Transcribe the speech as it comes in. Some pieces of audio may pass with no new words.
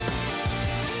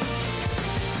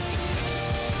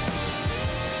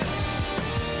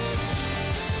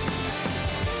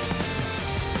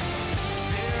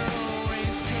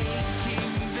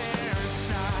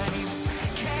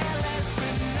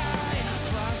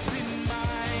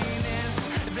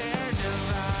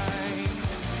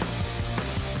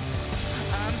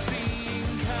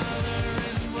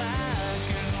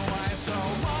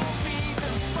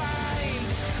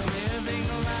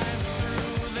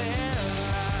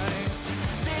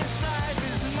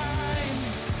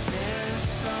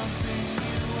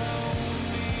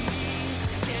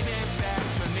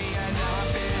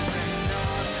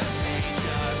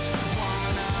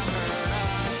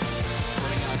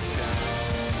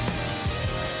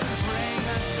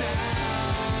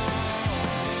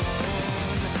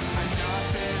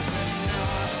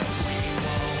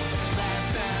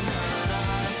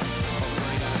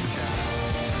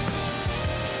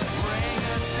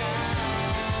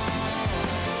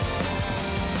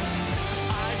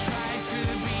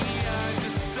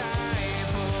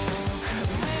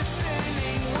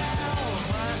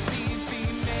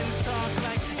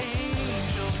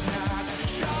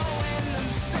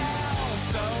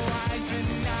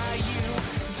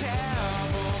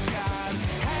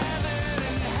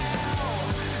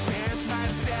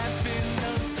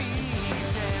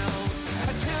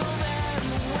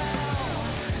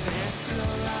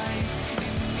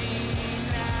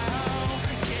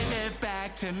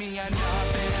back to me.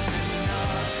 Enough is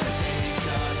enough. They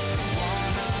just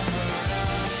wanna hurt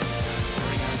us.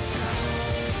 Bring us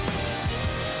down.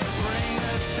 Bring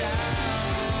us down.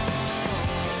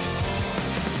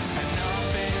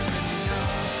 Enough is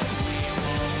enough. We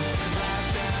won't let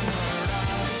them hurt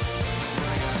us.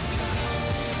 Bring us down.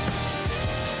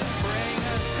 Bring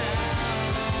us down.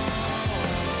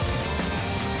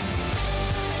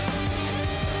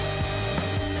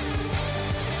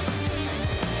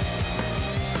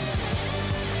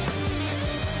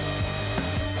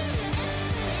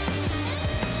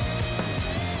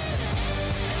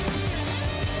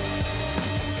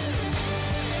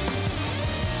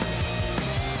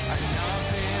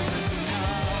 Enough is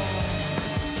enough.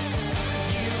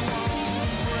 You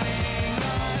won't bring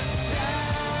us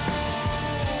down.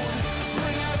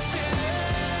 Bring us down.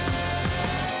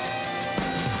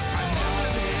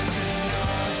 Enough is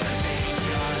enough. They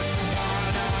just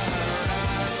wanna hurt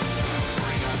us.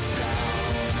 Bring us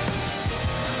down.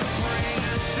 Bring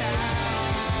us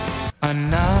down.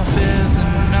 Enough is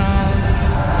enough.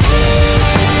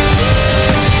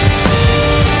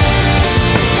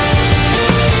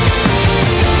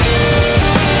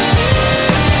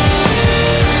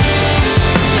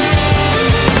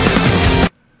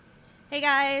 Hey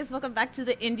guys, welcome back to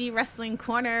the Indie Wrestling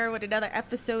Corner with another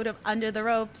episode of Under the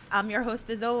Ropes. I'm your host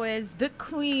as always, the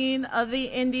queen of the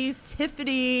indies,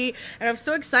 Tiffany. And I'm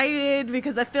so excited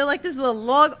because I feel like this is a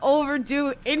long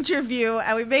overdue interview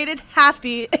and we made it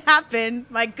happen.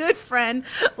 My good friend,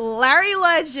 Larry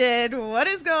Legend. What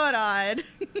is going on?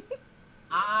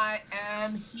 I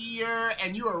am here,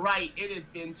 and you are right. It has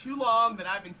been too long that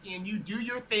I've been seeing you do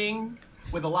your things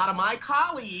with a lot of my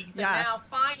colleagues. Yes. And now,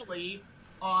 finally,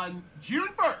 on June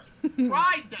 1st,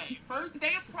 Pride Day, first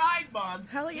day of Pride Month,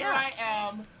 Hell here yeah. I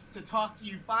am to talk to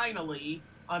you finally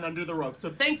on Under the Ropes.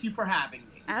 So thank you for having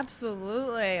me.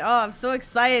 Absolutely. Oh, I'm so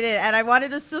excited. And I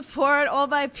wanted to support all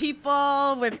my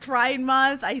people with Pride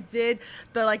Month. I did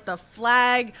the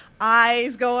flag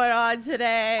eyes going on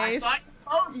today. I saw you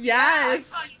post. Yes. Yeah, I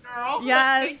saw you, girl.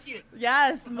 Yes. Thank you.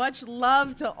 Yes. Much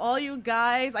love to all you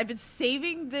guys. I've been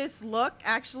saving this look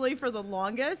actually for the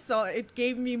longest, so it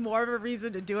gave me more of a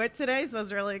reason to do it today. So I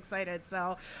was really excited.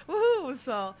 So, woohoo!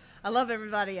 So I love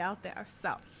everybody out there.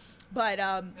 So, but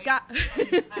Love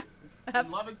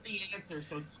is the answer,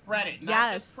 so spread it. Not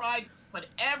Yes. just Pride, but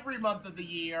every month of the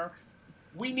year.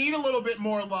 We need a little bit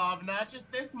more love, not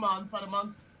just this month, but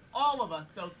amongst all of us.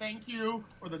 So thank you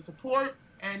for the support.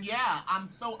 And yeah, I'm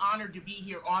so honored to be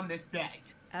here on this day.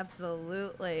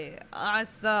 Absolutely.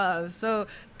 Awesome. So,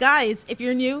 guys, if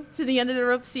you're new to the Under the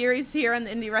Rope series here on the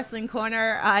Indie Wrestling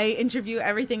Corner, I interview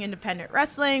everything independent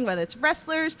wrestling, whether it's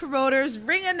wrestlers, promoters,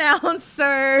 ring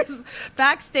announcers,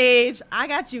 backstage. I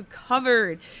got you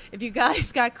covered. If you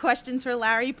guys got questions for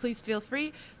Larry, please feel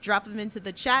free. Drop them into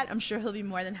the chat. I'm sure he'll be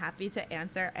more than happy to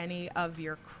answer any of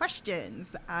your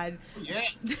questions. And Yeah.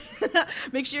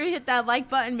 make sure you hit that like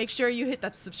button. Make sure you hit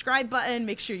that subscribe button.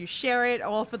 Make sure you share it.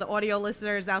 All for the audio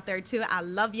listeners out there too. I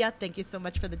love you. Thank you so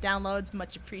much for the downloads.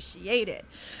 Much appreciated.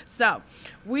 So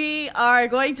we are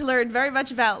going to learn very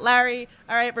much about Larry.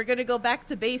 All right, we're going to go back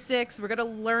to basics. We're going to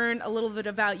learn a little bit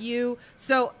about you.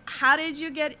 So how did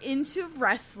you get into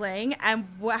wrestling and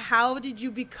how did you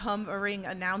become a ring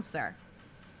announcer?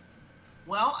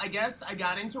 Well, I guess I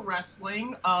got into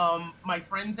wrestling. My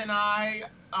friends and I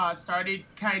started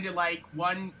kind of like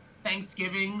one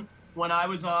Thanksgiving when I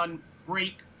was on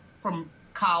break from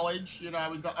college. You know, I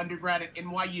was an undergrad at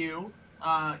NYU.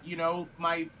 You know,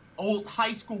 my old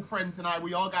high school friends and I,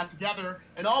 we all got together,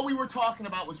 and all we were talking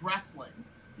about was wrestling,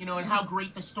 you know, and how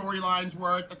great the storylines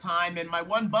were at the time. And my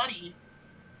one buddy,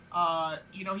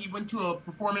 you know, he went to a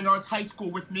performing arts high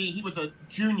school with me. He was a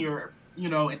junior, you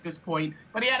know, at this point,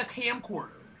 but he had a camcorder.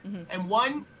 Mm-hmm. And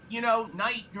one, you know,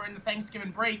 night during the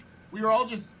Thanksgiving break, we were all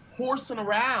just horsing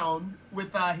around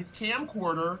with his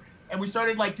camcorder, and we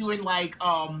started like doing like,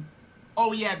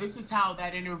 oh yeah, this is how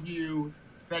that interview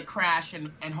that Crash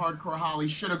and Hardcore Holly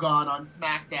should have gone on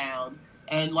SmackDown.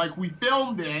 And like we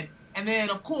filmed it, and then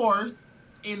of course,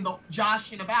 in the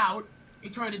joshing about,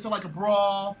 it turned into like a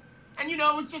brawl. And you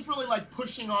know, it was just really like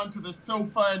pushing onto the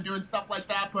sofa and doing stuff like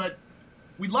that, but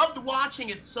we loved watching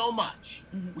it so much.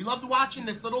 Mm-hmm. We loved watching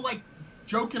this little like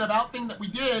joking about thing that we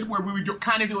did where we were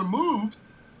kind of doing moves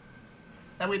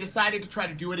that we decided to try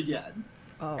to do it again.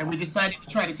 Oh. And we decided to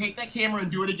try to take that camera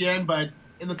and do it again, but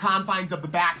in the confines of the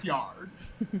backyard.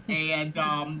 And,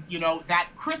 you know, that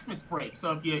Christmas break.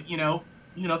 So if you know,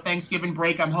 Thanksgiving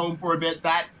break, I'm home for a bit.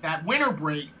 That winter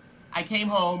break, I came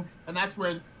home, and that's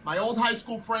when my old high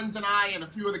school friends and I and a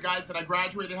few of the guys that I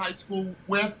graduated high school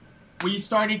with, we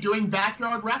started doing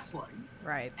backyard wrestling.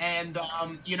 Right. And,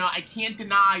 I can't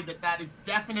deny that that is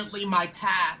definitely my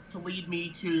path to lead me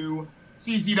to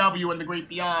CZW and the great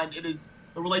beyond. It is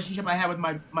the relationship I have with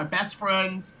my best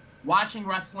friends, watching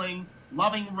wrestling,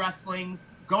 loving wrestling,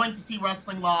 going to see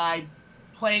wrestling live,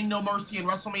 playing No Mercy in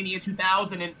WrestleMania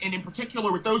 2000, and in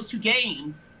particular with those two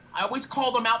games, I always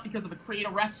call them out because of the Create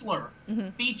a Wrestler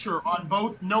feature on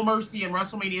both No Mercy and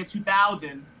WrestleMania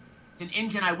 2000. It's an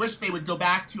engine I wish they would go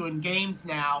back to in games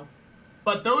now.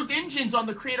 But those engines on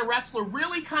the Create a Wrestler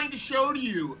really kind of showed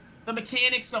you the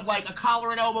mechanics of like a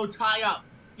collar and elbow tie-up,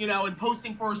 and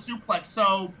posting for a suplex.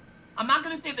 So I'm not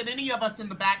going to say that any of us in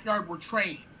the backyard were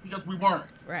trained, because we weren't.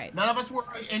 Right. None of us were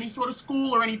in any sort of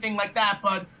school or anything like that.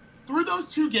 But through those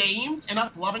two games and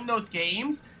us loving those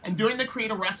games and doing the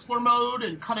Create a Wrestler mode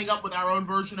and coming up with our own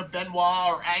version of Benoit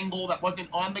or Angle that wasn't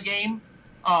on the game,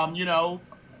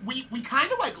 we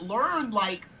kind of like learned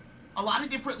like a lot of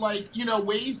different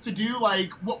ways to do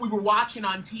like what we were watching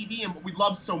on TV and what we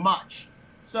loved so much.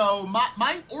 So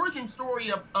my origin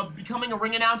story of becoming a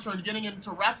ring announcer and getting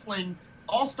into wrestling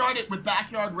all started with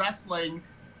backyard wrestling,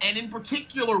 and in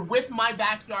particular with my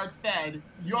backyard fed.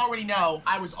 You already know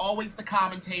I was always the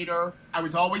commentator. I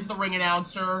was always the ring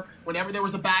announcer. Whenever there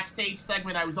was a backstage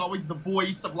segment, I was always the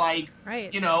voice of like, right.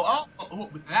 Oh,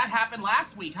 that happened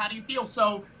last week. How do you feel?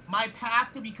 So my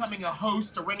path to becoming a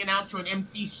host, a ring announcer, an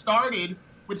MC started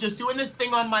with just doing this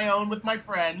thing on my own with my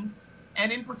friends.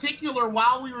 And in particular,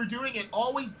 while we were doing it,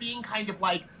 always being kind of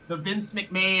like the Vince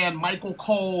McMahon, Michael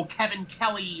Cole, Kevin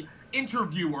Kelly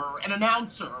interviewer and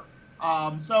announcer.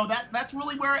 So that's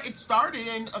really where it started.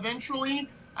 And eventually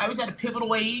I was at a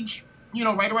pivotal age,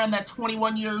 right around that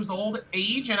 21 years old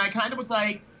age. And I kind of was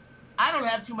like, I don't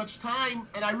have too much time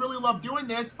and I really love doing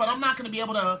this, but I'm not going to be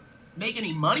able to make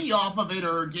any money off of it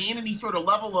or gain any sort of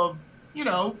level of,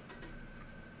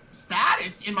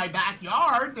 status in my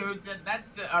backyard.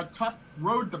 That's a tough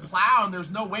road to plow, and there's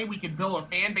no way we could build a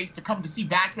fan base to come to see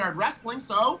backyard wrestling.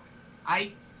 So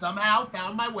I somehow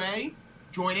found my way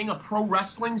joining a pro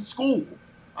wrestling school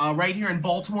right here in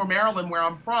Baltimore, Maryland, where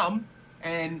I'm from.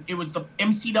 And it was the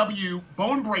MCW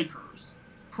Bone Breakers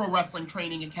Pro Wrestling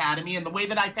Training Academy. And the way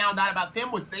that I found out about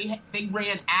them was they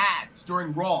ran ads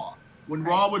during Raw. When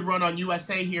Raw would run on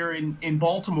USA here in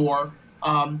Baltimore,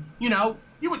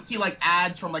 you would see like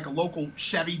ads from like a local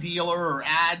Chevy dealer or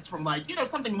ads from like,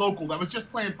 something local that was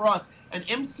just playing for us. And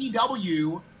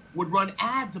MCW would run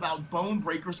ads about Bone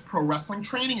Breakers Pro Wrestling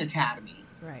Training Academy.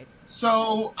 Right.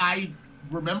 So I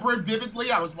remember it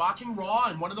vividly. I was watching Raw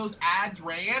and one of those ads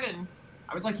ran and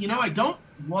I was like, I don't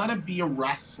want to be a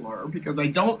wrestler because I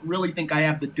don't really think I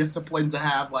have the discipline to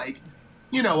have like,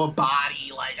 a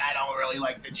body. Like I don't really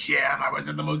like the gym. I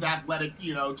wasn't the most athletic,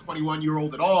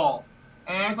 21-year-old at all.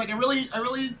 And I was like, I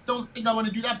really don't think I want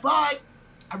to do that, but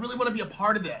I really want to be a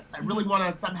part of this. I really want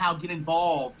to somehow get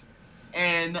involved.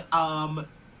 And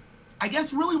I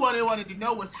guess really what I wanted to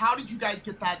know was, how did you guys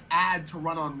get that ad to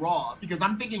run on Raw? Because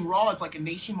I'm thinking Raw is like a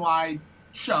nationwide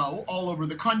show all over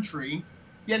the country.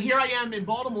 Yet here I am in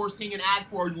Baltimore seeing an ad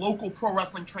for a local pro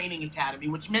wrestling training academy,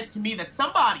 which meant to me that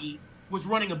somebody was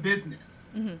running a business.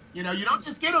 Mm-hmm. You don't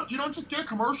just get a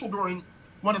commercial during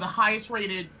one of the highest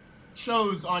rated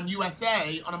shows on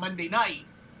USA on a Monday night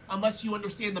unless you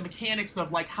understand the mechanics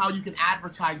of like how you can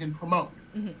advertise and promote.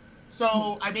 Mm-hmm.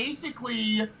 So I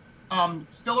basically,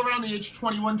 still around the age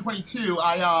 21, 22,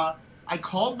 I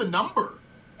called the number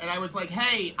and I was like,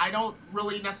 hey, I don't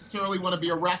really necessarily want to be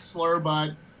a wrestler,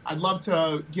 but I'd love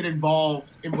to get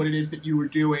involved in what it is that you were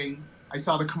doing. I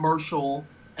saw the commercial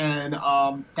and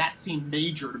that seemed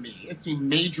major to me. It seemed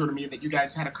major to me that you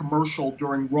guys had a commercial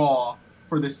during Raw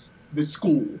for this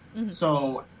school. Mm-hmm.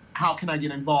 So how can I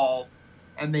get involved?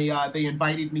 And they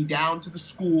invited me down to the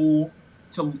school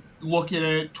to look at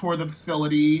it, tour the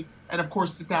facility, and of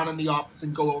course sit down in the office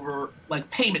and go over like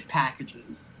payment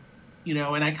packages,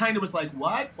 and I kind of was like,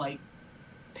 what? Like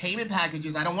payment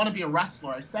packages? I don't want to be a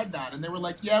wrestler. I said that. And they were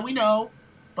like, yeah, we know,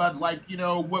 but like,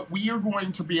 what we are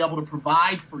going to be able to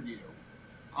provide for you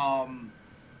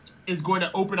is going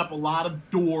to open up a lot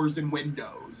of doors and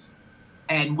windows.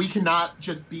 And we cannot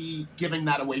just be giving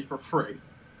that away for free.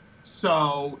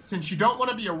 So since you don't want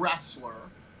to be a wrestler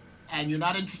and you're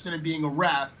not interested in being a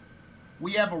ref,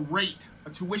 we have a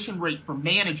tuition rate for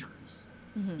managers,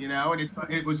 mm-hmm.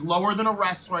 And it was lower than a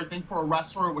wrestler. I think for a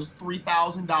wrestler it was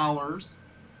 $3,000.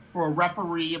 For a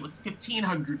referee it was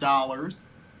 $1,500.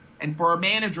 And for a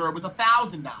manager it was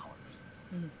 $1,000.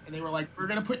 Mm-hmm. And they were like, we're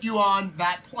going to put you on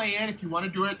that plan. If you want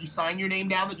to do it, you sign your name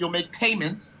down that you'll make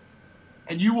payments.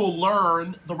 And you will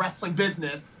learn the wrestling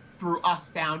business through us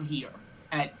down here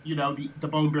at, the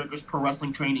Bone Breakers Pro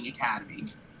Wrestling Training Academy.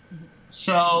 Mm-hmm.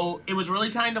 So it was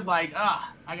really kind of like,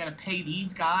 I gotta pay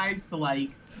these guys to like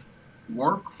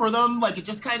work for them. Like it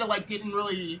just kind of like didn't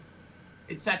really,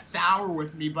 it sat sour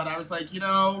with me. But I was like,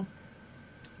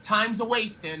 time's a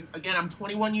wasting. Again, I'm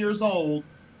 21 years old.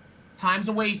 Time's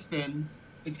a wasting.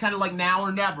 It's kind of like now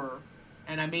or never.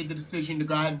 And I made the decision to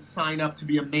go ahead and sign up to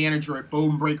be a manager at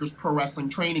Bone Breakers Pro Wrestling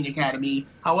Training Academy.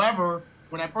 However,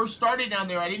 when I first started down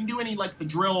there, I didn't do any like the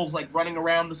drills, like running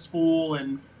around the school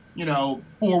and,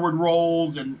 forward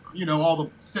rolls and, all the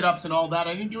sit-ups and all that.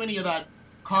 I didn't do any of that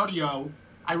cardio.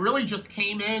 I really just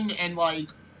came in and like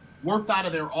worked out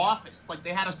of their office. Like they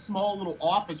had a small little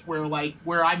office where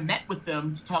I met with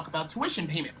them to talk about tuition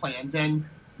payment plans. And,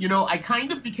 I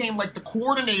kind of became like the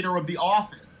coordinator of the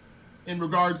office in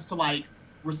regards to like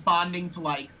responding to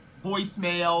like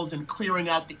voicemails and clearing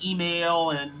out the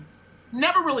email and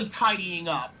never really tidying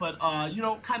up, but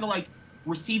kind of like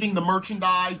receiving the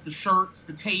merchandise, the shirts,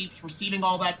 the tapes, receiving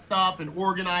all that stuff and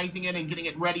organizing it and getting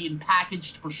it ready and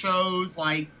packaged for shows.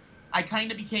 Like I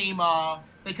kind of became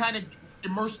they kind of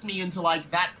immersed me into like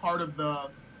that part of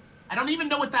I don't even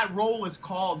know what that role is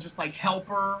called, just like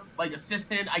helper, like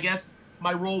assistant. I guess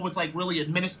my role was like really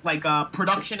like a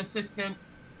production assistant,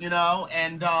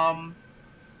 and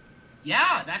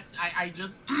yeah, I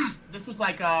just, this was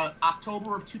like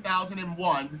October of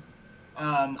 2001.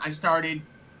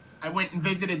 I went and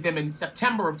visited them in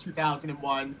September of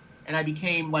 2001, and I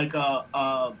became like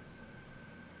a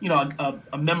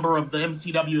member of the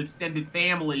MCW extended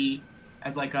family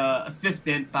as like a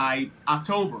assistant by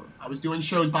October. I was doing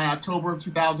shows by October of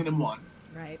 2001.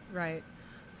 Right.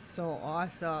 So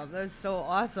awesome. That's so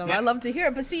awesome. Yeah. I love to hear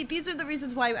it. But see, these are the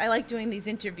reasons why I like doing these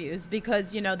interviews,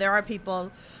 because, there are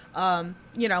people,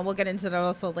 we'll get into that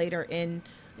also later in,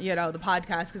 the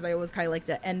podcast, because I always kind of like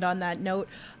to end on that note,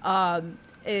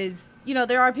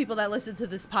 there are people that listen to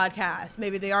this podcast.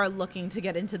 Maybe they are looking to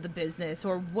get into the business,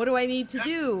 or what do I need to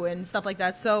do and stuff like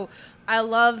that. So I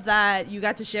love that you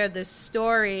got to share this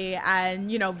story and,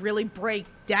 really break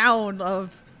down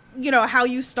of, how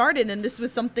you started, and this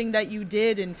was something that you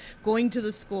did, and going to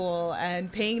the school and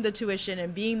paying the tuition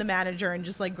and being the manager and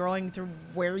just like growing through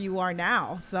where you are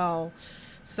now. So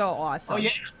awesome. Oh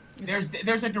yeah.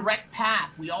 There's a direct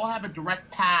path. We all have a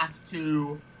direct path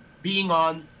to being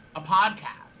on a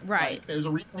podcast. Right. Like, there's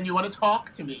a reason you want to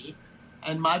talk to me.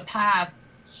 And my path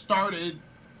started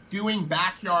doing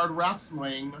backyard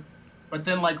wrestling, but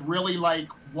then like really like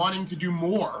wanting to do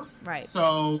more. Right.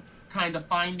 So kind of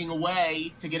finding a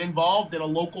way to get involved in a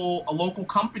local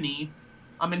company.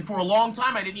 I mean, for a long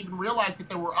time, I didn't even realize that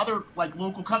there were other like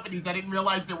local companies. I didn't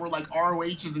realize there were like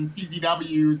ROHs and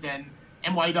CZWs and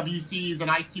NYWCs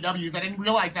and ICWs. I didn't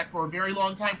realize that for a very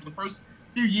long time. For the first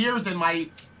few years in my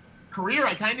career,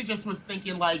 I kind of just was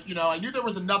thinking like, I knew there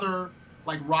was another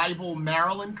like rival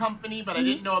Maryland company, but I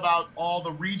didn't know about all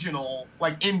the regional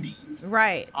like indies.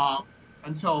 Right.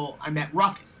 Until I met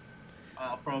Ruckus.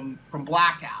 From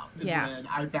Blackout. Yeah. And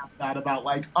I found out about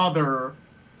like other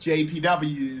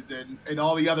JPWs and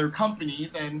all the other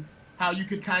companies and how you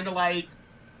could kind of like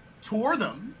tour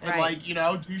them and like,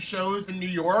 do shows in New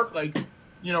York. Like,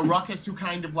 Ruckus, who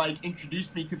kind of like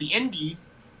introduced me to the indies.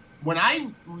 When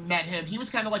I met him, he was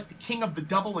kind of like the king of the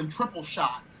double and triple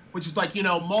shot, which is like,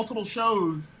 multiple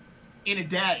shows in a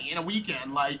day, in a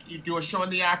weekend. Like you do a show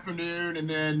in the afternoon and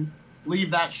then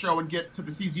leave that show and get to the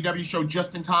CZW show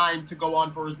just in time to go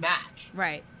on for his match.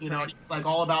 Right. It's like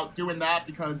all about doing that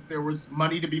because there was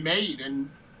money to be made, and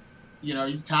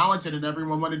he's talented and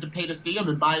everyone wanted to pay to see him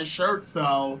and buy his shirt.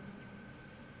 So,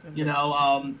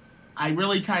 I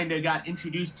really kind of got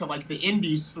introduced to like the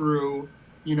indies through,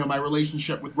 my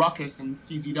relationship with Ruckus and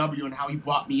CZW and how he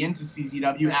brought me into CZW.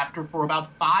 Right. After for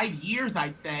about 5 years,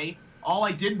 I'd say, all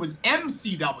I did was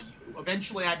MCW.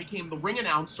 Eventually I became the ring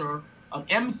announcer of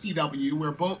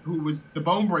MCW, who was the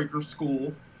Bone Breaker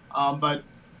school, but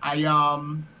I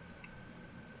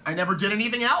never did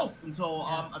anything else until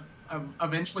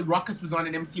eventually Ruckus was on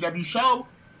an MCW show,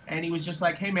 and he was just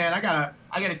like, "Hey man, I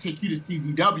gotta take you to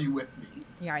CZW with me."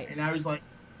 Right. And I was like,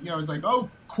 "Oh,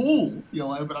 cool,"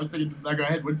 but I was thinking, like, go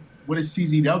ahead, what is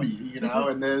CZW,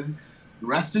 and then the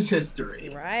rest is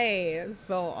history. Right.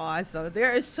 So awesome.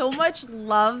 There is so much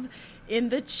love in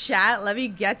the chat. Let me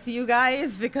get to you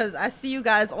guys because I see you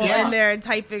guys all in there and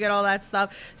typing and all that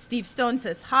stuff. Steve Stone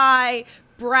says hi.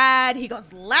 Brad, he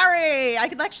goes, Larry. I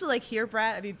can actually like hear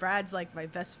Brad. I mean, Brad's like my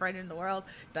best friend in the world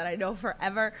that I know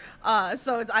forever.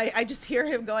 So I just hear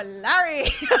him going, Larry.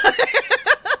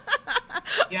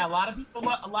 Yeah, a lot of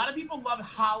people love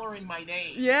hollering my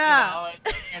name. Yeah.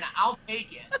 And I'll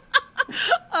take it.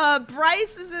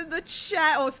 Bryce is in the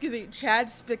chat. Oh, excuse me. Chad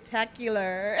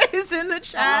Spectacular is in the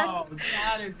chat. Oh,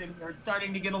 Chad is in here. It's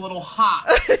starting to get a little hot.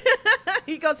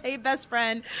 He goes, hey, best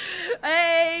friend.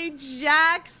 Hey,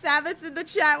 Jack Sabbath's in the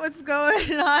chat. What's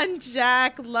going on,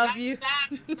 Jack? Love you.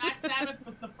 Jack Sabbath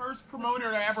was the first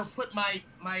promoter to ever put my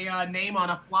name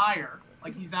on a flyer.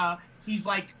 Like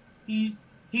he's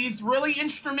really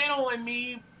instrumental in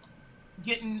me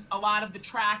getting a lot of the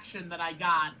traction that I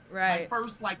got. Right. My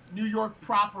first New York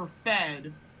proper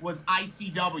Fed was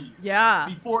ICW. Yeah.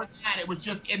 Before that, it was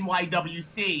just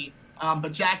NYWC.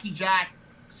 But Jackie Jack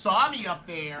saw me up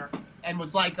there and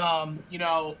was like, I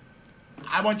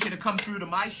want you to come through to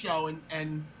my show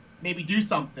and maybe do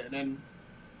something. And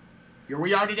here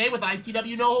we are today with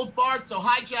ICW No Holds Barred. So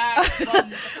hi, Jack.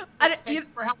 Thank you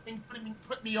for helping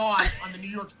put me on the New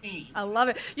York scene. I love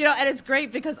it. And it's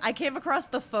great because I came across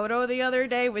the photo the other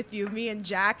day with you, me and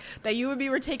Jack, that you and me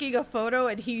were taking a photo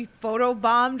and he photo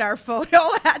bombed our photo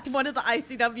at one of the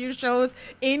ICW shows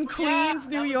in Queens,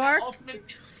 New York. Ultimate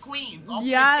Fitness Queens.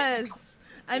 Yes.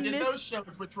 I did those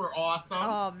shows, which were awesome.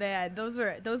 Oh man, those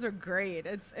are great.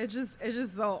 It's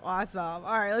just so awesome.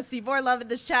 All right, let's see more love in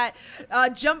this chat.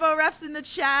 Jumbo Ref's in the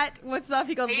chat. What's up?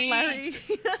 He goes, hey, Larry.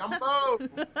 Jumbo.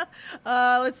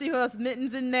 Let's see who else.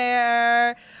 Mitten's in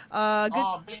there. Good.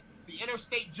 Oh, the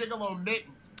Interstate Gigolo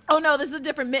Mitten. Oh no, this is a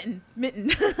different Mitten. Mitten,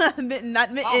 not Mitten,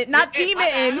 Oh, not Mitten. the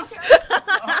Mittens.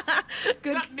 Okay.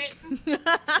 Good. Not Mitten.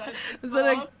 Is it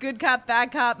a good cop,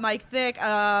 bad cop? Mike Thick.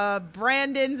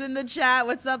 Brandon's in the chat.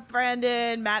 What's up,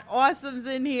 Brandon? Matt Awesome's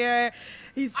in here.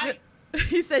 Nice.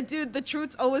 He said, dude, the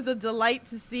truth's always a delight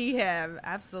to see him.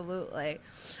 Absolutely.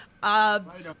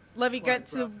 Let me get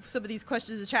to some of these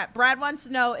questions in the chat. Brad wants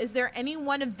to know, is there any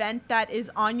one event that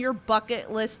is on your bucket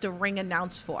list to ring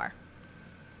announce for?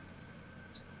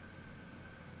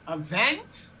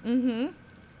 Event? Mm-hmm.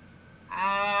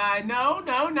 No,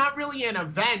 not really an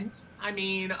event. I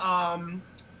mean, I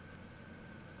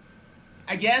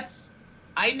guess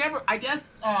I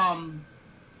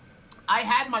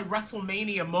had my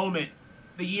WrestleMania moment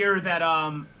the year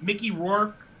that Mickey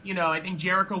Rourke, I think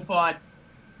Jericho fought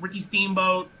Ricky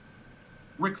Steamboat,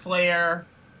 Ric Flair,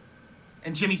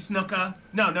 and Jimmy Snuka.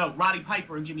 No, Roddy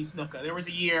Piper and Jimmy Snuka. There was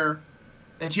a year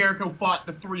that Jericho fought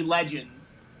the Three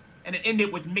Legends. And it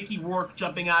ended with Mickey Rourke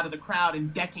jumping out of the crowd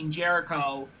and decking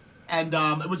Jericho, and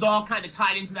it was all kind of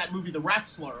tied into that movie, The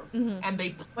Wrestler. Mm-hmm. And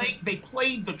they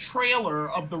played the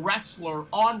trailer of The Wrestler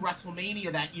on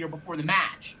WrestleMania that year before the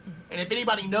match. Mm-hmm. And if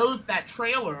anybody knows that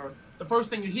trailer, the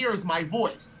first thing you hear is my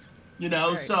voice.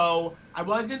 Right. So I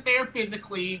wasn't there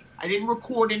physically. I didn't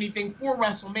record anything for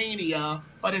WrestleMania,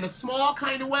 but in a small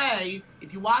kind of way,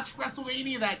 if you watched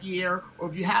WrestleMania that year, or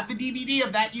if you have the DVD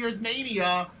of that year's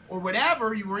Mania, or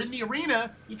whatever, you were in the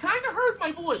arena, you kind of heard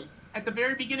my voice at the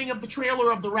very beginning of the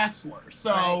trailer of The Wrestler.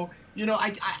 So,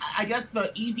 right. I guess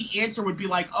the easy answer would be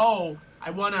like, oh, I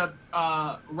want to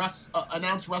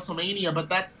announce WrestleMania, but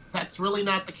that's really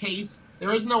not the case.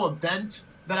 There is no event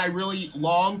that I really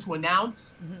long to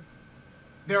announce. Mm-hmm.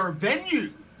 There are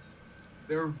venues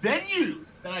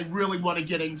that I really want to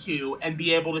get into and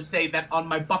be able to say that on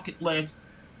my bucket list,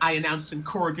 I announced in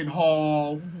Corrigan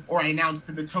Hall, Mm-hmm. or I announced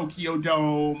in the Tokyo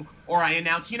Dome, or I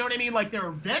announced, you know what I mean? Like, there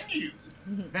are venues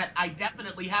Mm-hmm. that I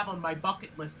definitely have on my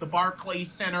bucket list. The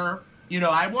Barclays Center,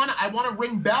 I want to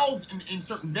ring bells in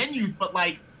certain venues, but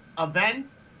like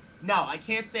event, no, I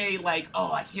can't say like,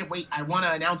 oh, I can't wait. I want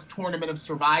to announce Tournament of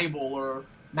Survival or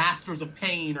Masters of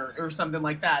Pain or something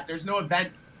like that. There's no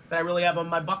event that I really have on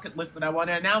my bucket list that I want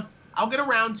to announce. I'll get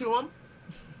around to them.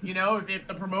 If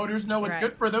the promoters know what's Right.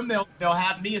 good for them, they'll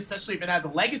have me, especially if it has a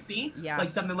legacy, Yeah.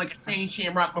 like something like a Shane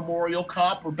Shamrock Memorial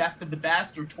Cup or Best of the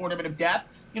Best or Tournament of Death.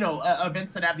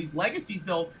 Events that have these legacies,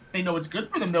 they know it's good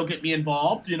for them. They'll get me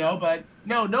involved, but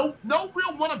no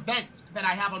real one event that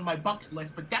I have on my bucket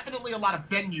list, but definitely a lot of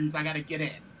venues I got to get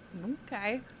in.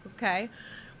 Okay.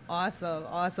 Awesome.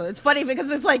 It's funny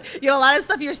because it's like, a lot of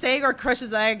stuff you're saying are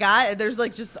questions that I got, and there's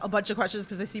like just a bunch of questions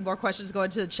because I see more questions going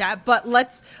to the chat. But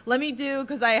let me do,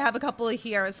 because I have a couple of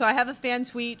here. So I have a fan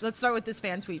tweet. Let's start with this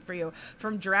fan tweet for you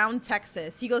from Drown,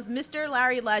 Texas. He goes, Mr.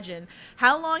 Larry Legend,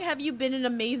 how long have you been an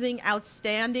amazing,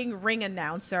 outstanding ring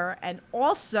announcer? And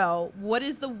also, what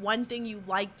is the one thing you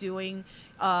like doing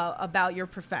about your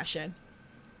profession?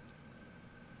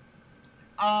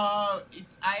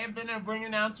 I have been a ring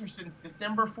announcer since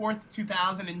December 4th,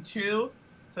 2002.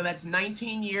 So that's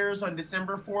 19 years. On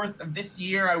December 4th of this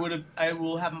year, I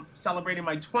will have celebrated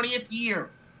my 20th year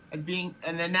as being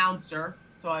an announcer.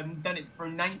 So I've done it for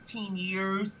 19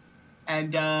 years.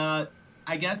 And I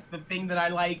guess the thing that I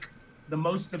like the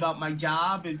most about my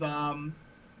job is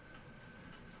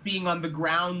being on the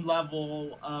ground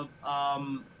level of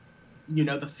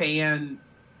the fan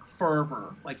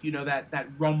fervor, like that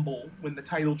rumble when the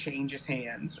title changes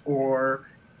hands, or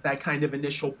that kind of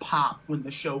initial pop when the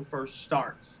show first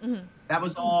starts. Mm-hmm. That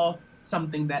was all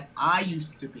something that I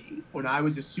used to be when I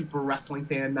was a super wrestling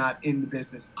fan, not in the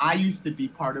business. I used to be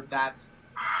part of that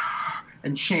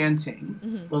and chanting.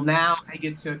 Mm-hmm. Well, now I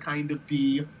get to kind of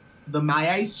be the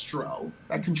maestro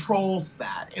that controls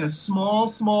that in a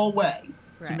small way,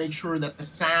 to make sure that the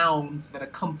sounds that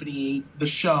accompany the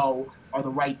show are the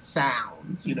right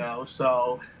sounds,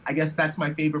 So I guess that's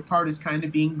my favorite part, is kind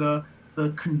of being the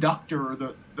conductor,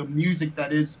 the music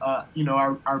that is,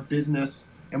 our business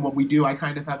and what we do. I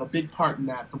kind of have a big part in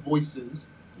that. The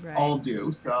voices all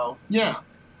do. So, yeah.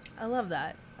 I love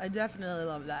that. I definitely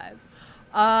love that.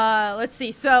 Let's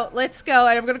see. So let's go,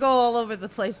 and I'm going to go all over the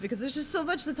place because there's just so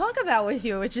much to talk about with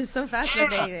you, which is so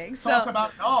fascinating. Talk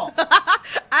about it all.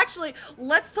 Actually,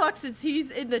 let's talk, since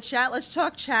he's in the chat, let's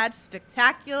talk Chad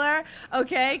Spectacular,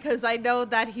 okay? Because I know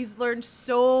that he's learned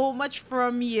so much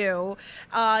from you,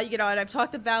 and I've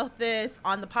talked about this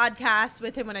on the podcast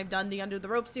with him when I've done the Under the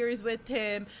Rope series with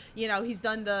him. He's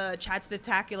done the Chad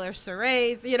Spectacular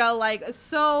soirees,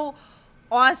 so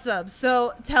awesome.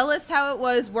 So tell us how it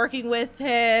was working with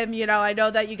him. I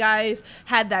know that you guys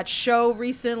had that show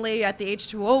recently at the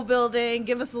H2O building.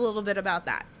 Give us a little bit about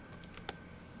that.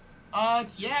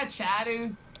 Yeah, Chad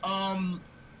is,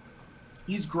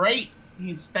 he's great.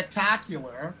 He's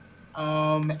spectacular.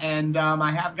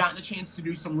 I have gotten a chance to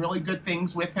do some really good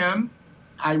things with him.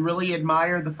 I really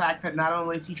admire the fact that not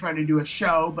only is he trying to do a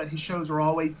show, but his shows are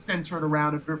always centered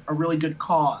around a really good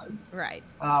cause. Right.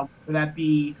 Whether that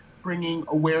be bringing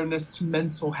awareness to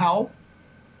mental health,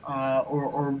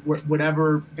 or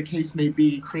whatever the case may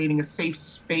be, creating a safe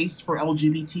space for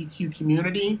LGBTQ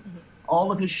community. Mm-hmm. All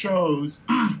of his shows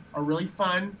are really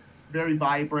fun, very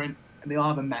vibrant, and they all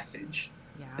have a message.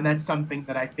 Yeah. And that's something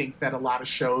that I think that a lot of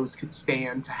shows could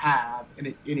stand to have,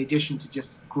 in addition to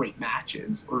just great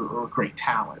matches or great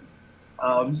talent.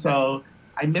 So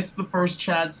I missed the first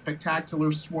Chad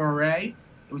Spectacular soiree.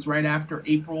 It was right after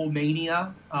April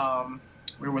Mania.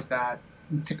 Where was that?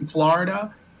 In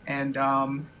Florida. And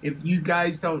if you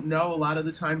guys don't know, a lot of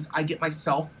the times I get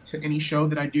myself to any show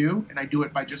that I do, and I do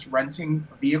it by just renting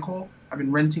a vehicle. I've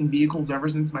been renting vehicles ever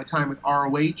since my time with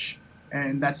ROH,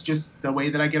 and that's just the way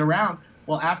that I get around.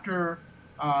 Well, after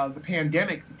the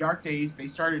pandemic, the dark days, they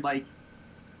started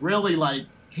really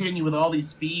hitting you with all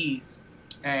these fees.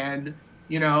 And,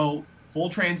 full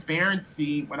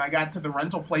transparency, when I got to the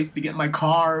rental place to get my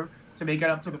car to make it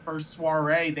up to the first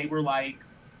soiree, they were like,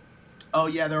 oh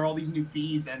yeah, there are all these new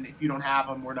fees, and if you don't have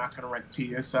them, we're not going to rent to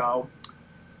you. So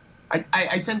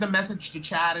I sent a message to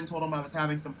Chad and told him I was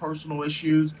having some personal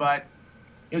issues, but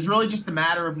it was really just a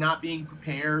matter of not being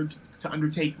prepared to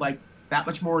undertake that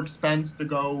much more expense to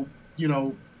go,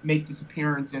 make this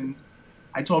appearance. And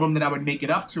I told him that I would make it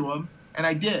up to him, and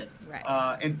I did.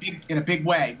 Right. In a big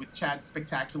way, with Chad's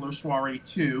Spectacular Soiree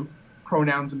 2,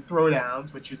 Pronouns and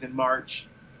Throwdowns, which was in March.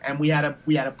 And we had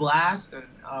a blast, and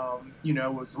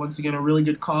it was once again a really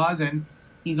good cause. And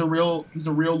he's a real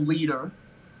leader.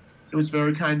 It was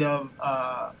very kind of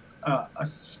a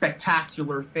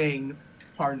spectacular thing,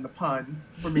 pardon the pun,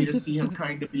 for me to see him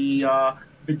kind of be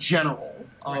the general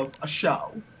of a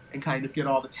show and kind of get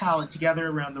all the talent together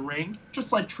around the ring,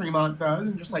 just like Tremont does,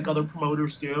 and just like other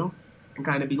promoters do, and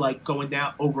kind of be going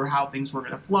down over how things were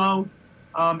going to flow.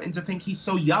 And to think he's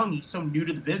so young, he's so new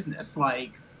to the business,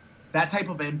 that type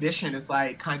of ambition is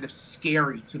kind of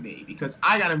scary to me, because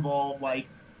I got involved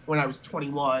when I was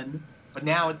 21, but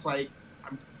now it's I'm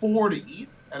 40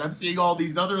 and I'm seeing all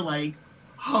these other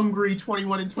hungry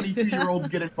 21 and 22 year olds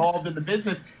get involved in the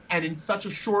business, and in such a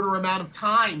shorter amount of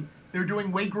time they're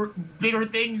doing way bigger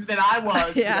things than I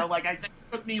was. Yeah. Like I said,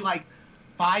 it took me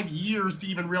 5 years to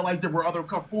even realize there were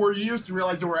 4 years to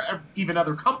realize there were even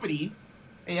other companies.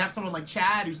 And you have someone like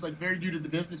Chad, who's very new to the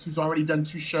business, who's already done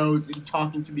 2 shows and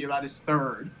talking to me about his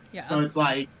third. Yeah. So it's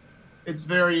it's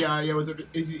very,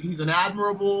 he's an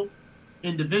admirable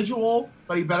individual,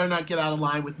 but he better not get out of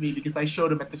line with me, because I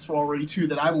showed him at the soiree 2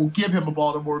 that I will give him a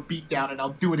Baltimore beatdown, and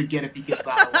I'll do it again if he gets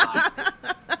out of line.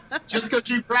 Just because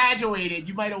you graduated,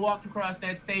 you might have walked across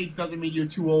that stage, doesn't mean you're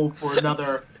too old for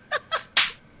another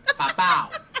pow.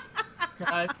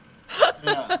 Okay?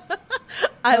 Yeah.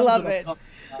 I love it.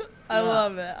 I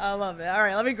love it. All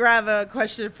right, let me grab a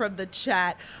question from the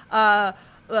chat.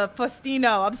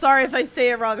 Faustino, I'm sorry if I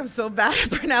say it wrong. I'm so bad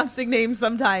at pronouncing names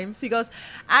sometimes. He goes,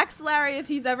 ask Larry if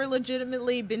he's ever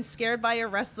legitimately been scared by a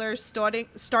wrestler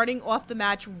starting off the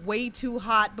match way too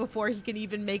hot before he can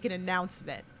even make an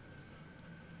announcement.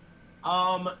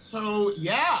 So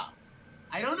yeah,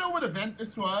 I don't know what event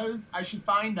this was. I should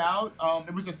find out.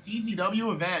 It was a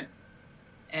CZW event,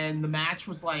 and the match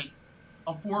was like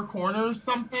a 4 corners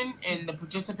something, and the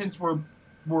participants were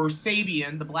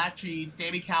Sabian, the Black Cheese,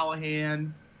 Sami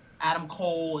Callihan, Adam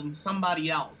Cole, and somebody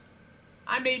else.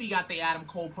 I maybe got the Adam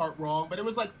Cole part wrong, but it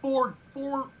was like four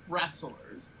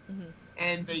wrestlers,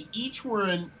 and they each were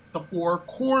in the 4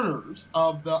 corners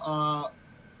of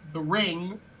the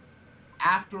ring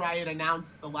after I had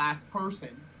announced the last person.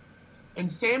 And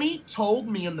Sammy told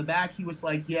me in the back, he was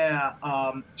like, yeah,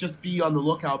 just be on the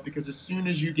lookout, because as soon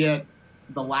as you get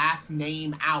the last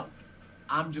name out,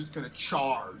 I'm just going to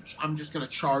charge. I'm just going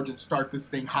to charge and start this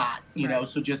thing hot, you know,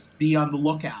 so just be on the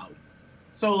lookout.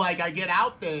 So, like, I get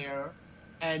out there,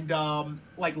 and,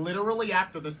 like, literally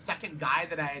after the second guy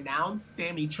that I announced,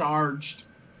 Sammy charged,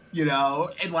 you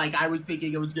know, and, like, I was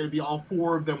thinking it was going to be all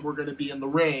 4 of them were going to be in the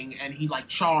ring, and he, like,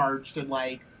 charged and,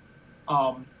 like,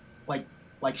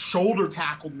 shoulder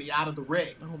tackled me out of the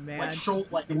ring. Oh, man.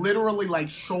 Like, literally, like,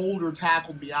 shoulder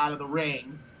tackled me out of the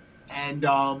ring. And,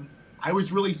 I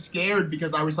was really scared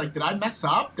because I was like, did I mess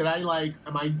up? Did I, like,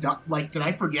 did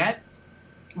I forget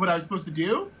what I was supposed to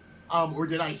do? Or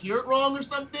did I hear it wrong or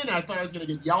something? And I thought I was going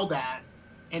to get yelled at.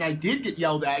 And I did get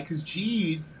yelled at because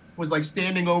Jeez was, like,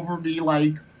 standing over me,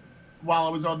 like, while I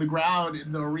was on the ground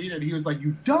in the arena. And he was like,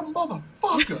 you dumb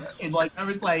motherfucker. And, like, I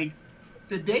was like,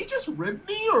 did they just rip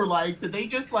me? Or, like, did they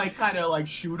just, like, kind of, like,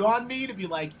 shoot on me to be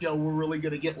like, yo, we're really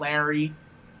going to get Larry?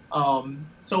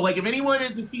 So, like, if anyone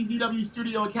has a CZW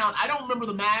studio account, I don't remember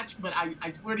the match, but I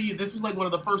swear to you, this was, like, one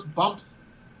of the first bumps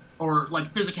or,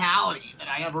 like, physicality that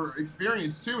I ever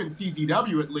experienced, too, in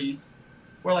CZW, at least,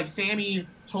 where, like, Sammy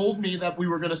told me that we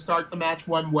were going to start the match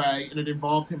one way, and it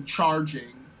involved him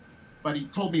charging, but he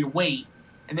told me to wait,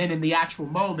 and then in the actual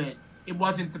moment, it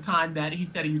wasn't the time that he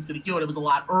said he was going to do it. It was a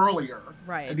lot earlier.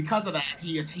 Right. And because of that,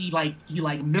 he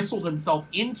missiled himself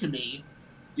into me,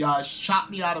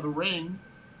 shot me out of the ring,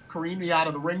 careened me out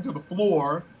of the ring to the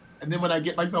floor, and then when I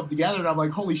get myself together, and I'm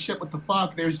like, holy shit, what the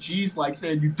fuck? There's G's, like,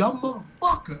 saying, you dumb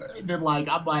motherfucker. And then, like,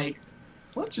 I'm like,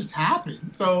 what just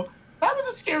happened? So that was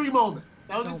a scary moment.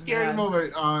 That was a scary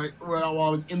moment while I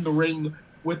was in the ring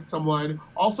with someone.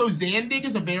 Also, Zandig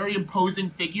is a very imposing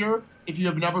figure. If you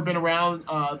have never been around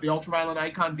the Ultraviolent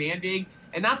Icon Zandig,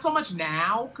 and not so much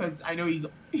now, because I know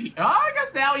I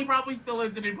guess now he probably still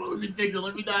is an imposing figure.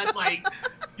 Let me not, like,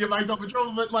 give myself in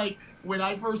trouble. But, like, when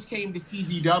I first came to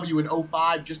CZW in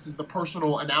 2005, just as the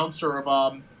personal announcer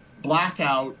of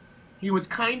Blackout, he was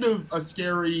kind of a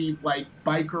scary, like,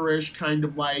 bikerish kind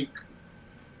of, like,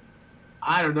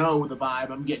 I don't know the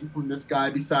vibe I'm getting from this guy,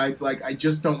 besides, like, I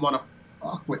just don't want to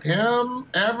fuck with him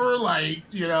ever, like,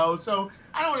 you know. So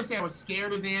I don't want to say I was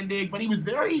scared of Zandig, but he was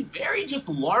very, very just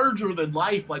larger than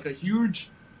life, like a huge,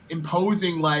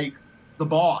 imposing, like, the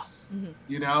boss,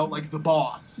 you know, like the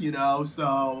boss, you know.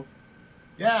 So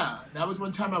yeah, that was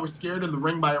one time I was scared in the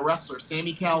ring by a wrestler,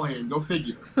 Sami Callihan. Go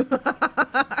figure.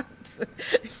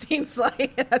 Seems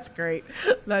like that's great.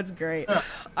 That's great. Yeah.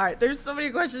 All right, there's so many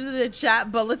questions in the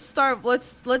chat, but let's talk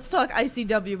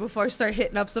ICW before I start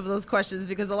hitting up some of those questions,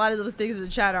 because a lot of those things in the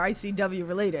chat are ICW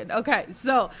related. Okay,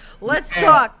 so let's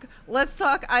talk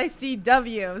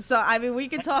ICW. So I mean, we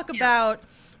can talk about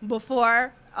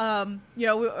before. You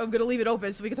know, I'm gonna leave it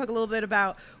open so we can talk a little bit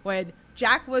about when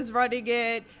Jack was running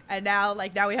it, and now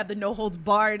we have the No Holds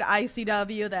Barred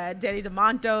ICW that Danny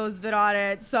DeMonto's been on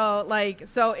it. So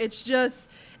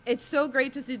it's so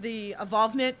great to see the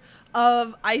involvement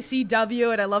of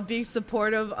ICW, and I love being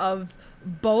supportive of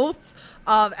both.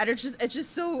 And it's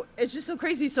just so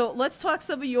crazy. So let's talk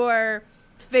some of your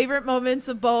favorite moments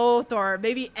of both, or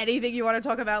maybe anything you want to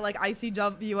talk about, like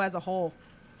ICW as a whole.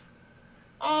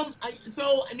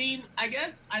 I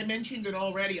guess I mentioned it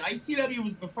already. ICW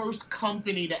was the first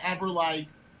company to ever, like,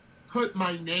 put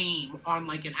my name on,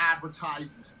 like, an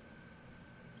advertisement.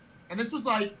 And this was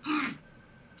like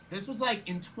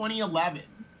in 2011.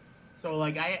 So,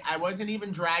 like, I wasn't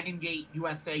even Dragon Gate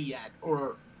USA yet,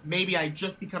 or maybe I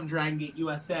just become Dragon Gate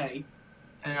USA.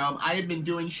 And I had been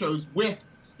doing shows with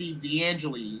Steve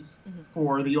DeAngelis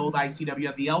for the old ICW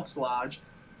at the Elks Lodge.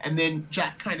 And then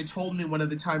Jack kind of told me one of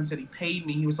the times that he paid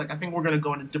me, he was like, I think we're going to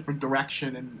go in a different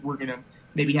direction, and we're going to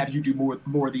maybe have you do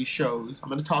more of these shows. I'm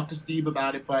going to talk to Steve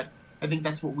about it, but I think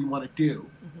that's what we want to do.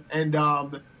 And, you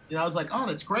know, I was like, oh,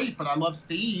 that's great, but I love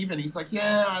Steve. And he's like,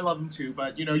 yeah, I love him too,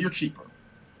 but, you know, you're cheaper.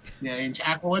 Yeah, and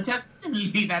Jack will attest to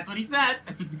me. That's what he said.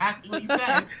 That's exactly what he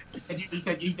said.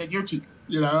 He said, you're cheaper,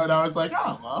 you know? And I was like,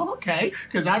 oh, well, okay.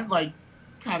 Because I'm, like,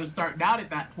 kind of starting out at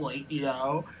that point, you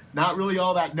know, not really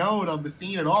all that known on the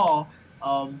scene at all.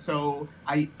 So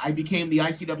I became the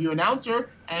ICW announcer,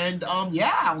 and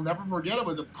yeah, I'll never forget, it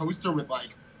was a poster with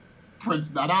like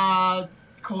Prince Nana,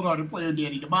 Cold Hearted Player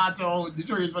Danny D'Amato,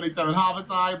 Notorious 27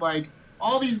 Homicide, like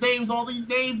all these names,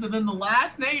 and then the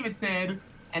last name it said,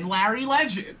 and Larry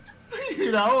Legend,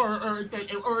 you know, or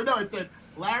it said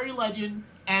Larry Legend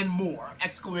and more,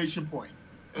 exclamation point.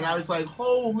 And I was like,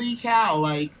 holy cow,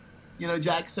 like, you know,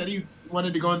 Jack said he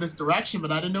wanted to go in this direction,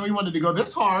 but I didn't know he wanted to go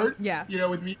this hard. Yeah. You know,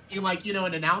 with me being like, you know,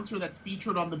 an announcer that's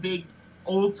featured on the big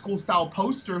old school style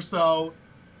poster. So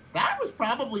that was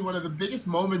probably one of the biggest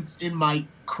moments in my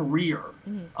career.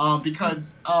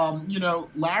 Because, you know,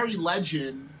 Larry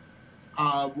Legend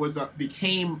that was a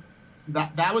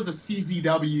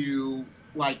CZW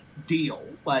like deal.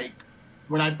 Like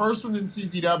when I first was in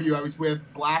CZW, I was with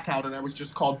Blackout and I was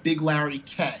just called Big Larry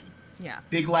K. Yeah.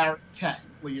 Big Larry K.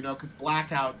 Well, you know, because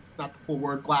Blackout, it's not the full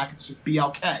word black, it's just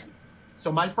BLK.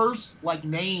 So my first like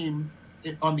name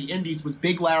on the indies was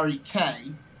Big Larry K.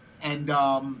 And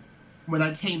when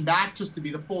I came back just to be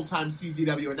the full-time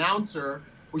CZW announcer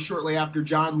was shortly after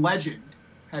John Legend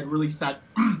had released that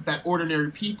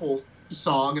Ordinary People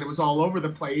song, and it was all over the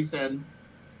place. And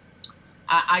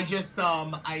I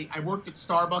worked at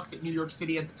Starbucks at New York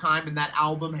City at the time, and that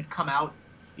album had come out,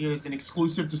 you know, as an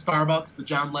exclusive to Starbucks, the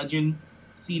John Legend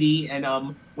CD.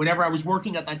 And whenever I was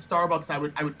working at that Starbucks,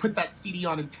 I would put that CD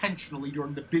on intentionally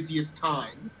during the busiest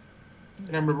times.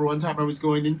 And I remember one time I was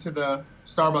going into the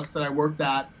Starbucks that I worked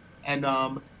at, and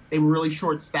they were really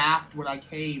short-staffed when I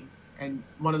came. And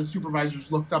one of the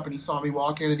supervisors looked up and he saw me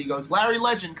walk in and he goes, "Larry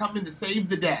Legend, come in to save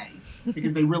the day,"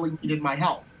 because they really needed my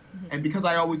help. And because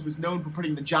I always was known for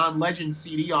putting the John Legend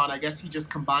CD on, I guess he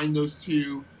just combined those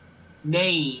two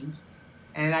names.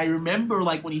 And I remember,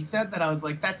 like, when he said that, I was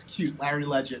like, that's cute, Larry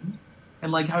Legend.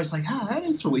 And, like, I was like, that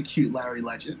is really cute, Larry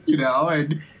Legend, you know?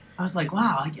 And I was like,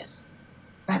 wow, I guess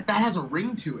that has a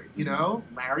ring to it, you know?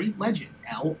 Larry Legend,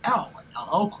 LL, and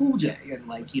LL Cool J. And,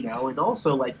 like, you know, and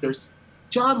also, like, there's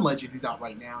John Legend who's out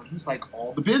right now, and he's, like,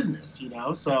 all the business, you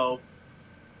know? So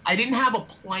I didn't have a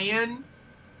plan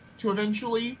to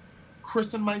eventually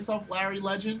christen myself Larry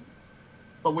Legend.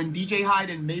 But when DJ Hyde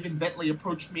and Maven Bentley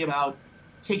approached me about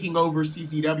taking over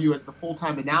CZW as the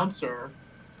full-time announcer,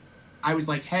 I was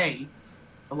like, hey,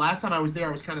 the last time I was there,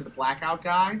 I was kind of the Blackout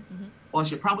guy. Well, I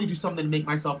should probably do something to make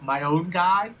myself my own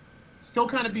guy. Still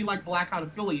kind of be like Blackout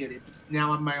affiliated, but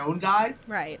now I'm my own guy.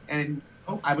 Right. And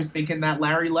I was thinking that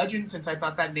Larry Legend, since I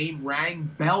thought that name rang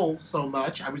bells so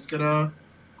much, I was going to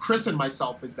christen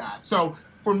myself as that. So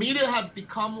for me to have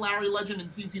become Larry Legend in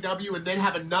CZW and then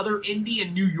have another indie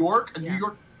in New York, New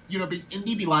York, you know, based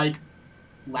indie, be like,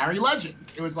 Larry Legend.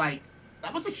 It was like,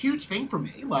 that was a huge thing for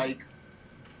me. Like,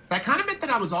 that kind of meant that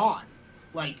I was on.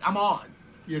 Like, I'm on,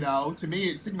 you know? To me,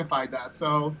 it signified that.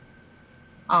 So,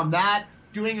 that,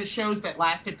 doing shows that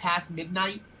lasted past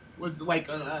midnight was like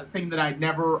a thing that I'd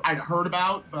heard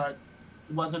about, but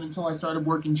it wasn't until I started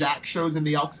working Jack shows in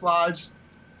the Elks Lodge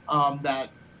that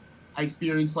I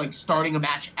experienced, like, starting a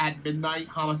match at midnight,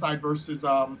 Homicide versus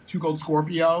Two Gold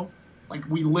Scorpio. Like,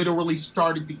 we literally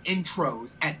started the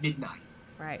intros at midnight.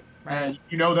 Right. And,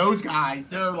 you know, those guys,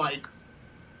 they're, like,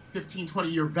 15,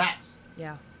 20-year vets.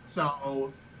 Yeah.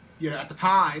 So, you know, at the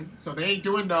time, so they ain't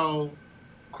doing no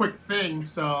quick thing.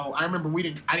 So I remember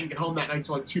I didn't get home that night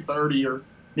till, like, 2:30 or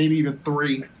maybe even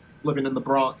 3, living in the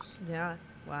Bronx. Yeah.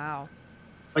 Wow.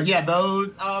 But, yeah,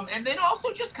 those, and then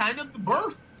also just kind of the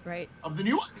birth. Right. Of the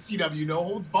new ICW, No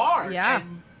Holds Barred. Yeah.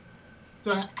 And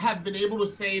to have been able to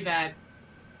say that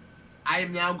I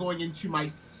am now going into my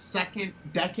second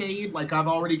decade, like I've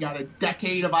already got a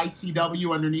decade of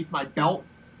ICW underneath my belt,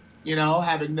 you know,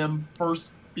 having them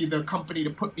first be the company to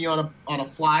put me on a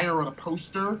flyer, on a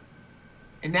poster.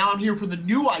 And now I'm here for the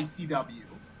new ICW.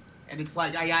 And it's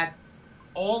like I got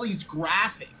all these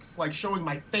graphics, like showing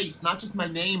my face, not just my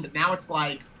name, but now it's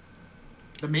like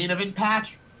the main event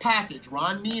package,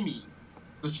 Ron Nemi,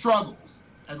 The Struggles,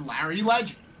 and Larry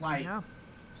Legend. Like,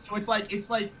 so it's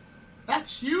like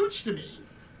that's huge to me.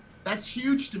 That's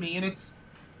huge to me, and it's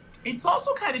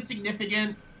also kind of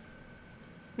significant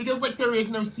because, like, there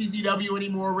is no CZW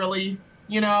anymore, really,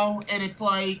 you know. And it's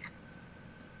like,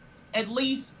 at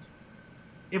least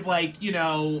if, like, you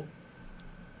know,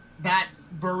 that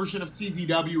version of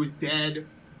CZW is dead,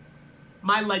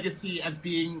 my legacy as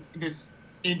being this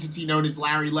entity known as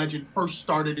Larry Legend first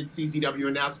started in CZW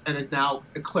and has now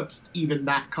eclipsed even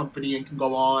that company and can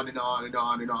go on and on and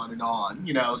on and on and on,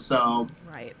 you know. So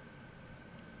right,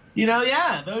 you know,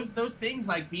 yeah, those things,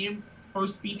 like being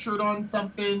first featured on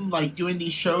something, like doing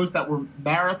these shows that were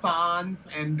marathons,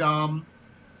 and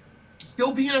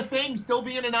still being a thing, still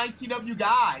being an ICW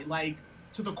guy, like,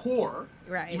 to the core,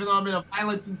 right, even though I'm in a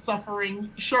Violence and Suffering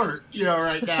shirt, you know,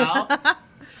 right now.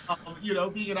 You know,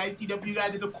 being an ICW guy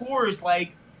to the core is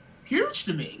like, huge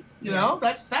to me. You know,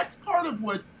 that's part of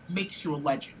what makes you a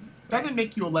legend. It doesn't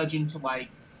make you a legend to like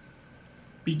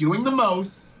be doing the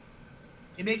most.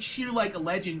 It makes you like a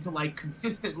legend to like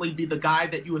consistently be the guy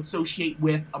that you associate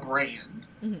with a brand.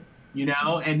 Mhm. You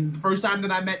know, and the first time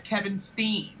that I met Kevin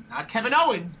Steen, not Kevin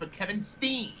Owens, but Kevin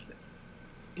Steen,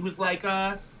 it was like,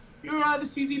 you're the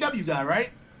CZW guy, right?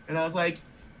 And I was like,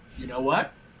 you know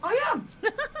what? I am.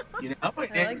 You know, and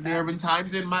like that. there have been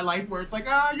times in my life where it's like,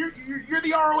 you're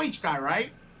the ROH guy,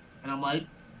 right? And I'm like,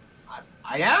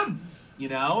 I am. You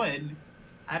know, and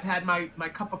I've had my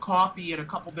cup of coffee in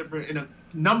a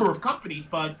number of companies,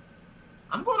 but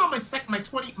I'm going on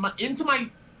into my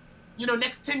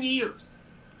next 10 years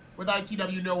with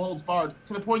ICW No Holds Barred,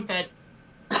 to the point that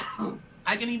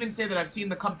I can even say that I've seen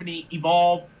the company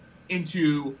evolve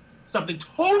into something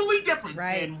totally different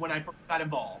than when I first got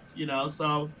involved, you know,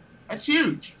 so that's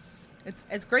huge.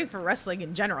 It's great for wrestling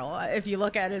in general, if you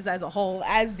look at it as a whole,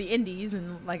 as the indies.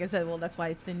 And like I said, well, that's why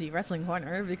it's the Indie Wrestling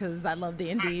Corner, because I love the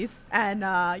indies. And,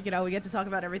 we get to talk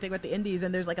about everything with the indies,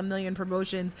 and there's like a million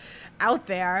promotions out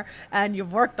there, and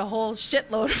you've worked the whole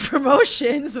shitload of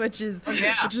promotions, which is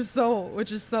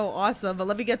so awesome. But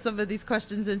let me get some of these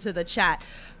questions into the chat.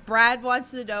 Brad wants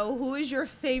to know, who is your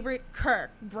favorite Kirk,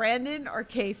 Brandon or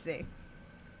Casey?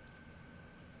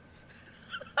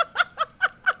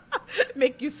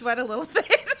 Make you sweat a little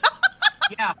bit.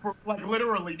 Yeah, like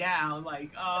literally now,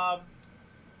 like,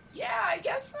 yeah, I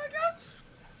guess.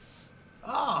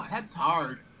 Oh, that's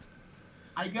hard.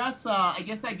 I guess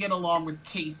I get along with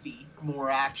Casey more,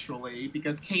 actually,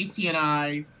 because Casey and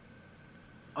I,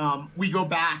 we go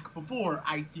back before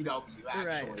ICW,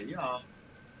 actually. Right.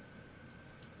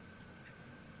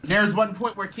 There's one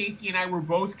point where Casey and I were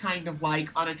both kind of like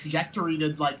on a trajectory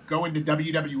to like go into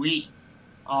WWE.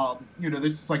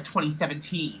 This is like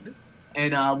 2017,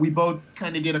 and we both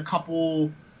kind of did a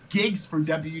couple gigs for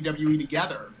WWE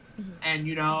together. Mm-hmm.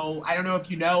 And, I don't know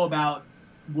if you know about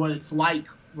what it's like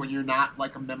when you're not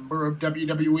like a member of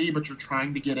WWE, but you're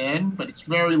trying to get in, but it's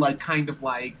very like kind of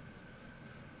like,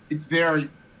 it's very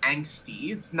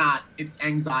angsty. It's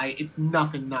anxiety. It's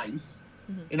nothing nice.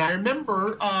 Mm-hmm. And I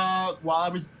remember, while I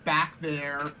was back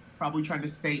there, probably trying to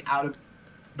stay out of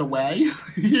the way,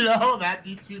 that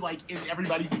needs to like in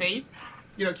everybody's face.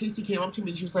 Casey came up to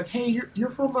me and she was like, "Hey, you're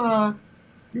from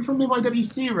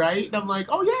NYWC, right?" And I'm like,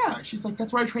 "Oh yeah." She's like,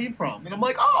 "That's where I trained from." And I'm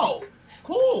like, "Oh,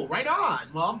 cool, right on.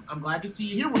 Well, I'm glad to see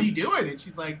you here. What are you doing?" And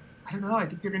she's like, "I don't know. I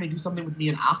think they're gonna do something with me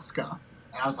and Asuka."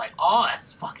 And I was like, "Oh,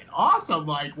 that's fucking awesome.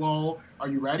 Like, well, are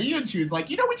you ready?" And she was like,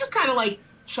 we just kind of like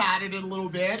chatted it a little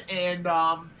bit, and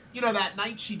that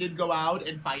night she did go out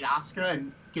and fight Asuka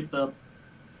and get the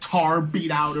tar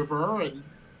beat out of her, and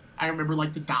I remember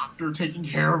like the doctor taking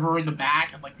care of her in the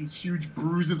back and like these huge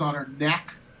bruises on her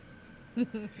neck.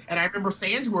 And I remember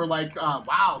saying to her like,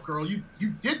 "Wow, girl, you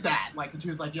did that." Like, and she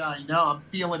was like, "Yeah, I'm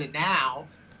feeling it now."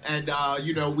 And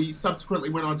we subsequently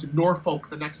went on to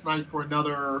Norfolk the next night for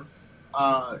another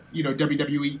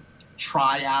WWE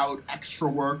tryout, extra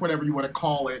work, whatever you want to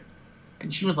call it.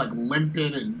 And she was like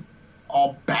limping and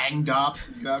all banged up,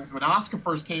 because when Asuka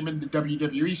first came into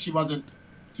WWE, she wasn't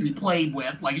to be played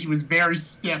with. Like, she was very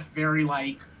stiff, very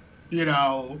like,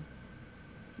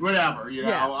 whatever,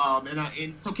 Yeah.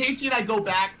 And so Casey and I go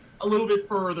back a little bit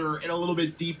further and a little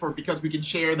bit deeper because we can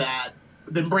share that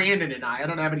than Brandon and I. I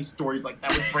don't have any stories like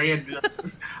that with Brandon.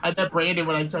 I met Brandon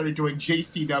when I started doing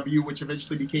JCW, which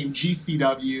eventually became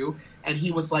GCW, and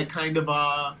he was like kind of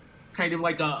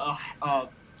like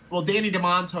well, Danny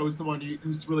DeMonto is the one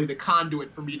who's really the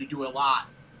conduit for me to do a lot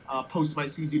post my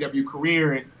CZW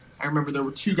career. And I remember there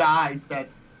were two guys that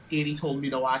Danny told me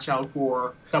to watch out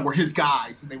for that were his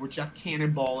guys, and they were Jeff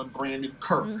Cannonball and Brandon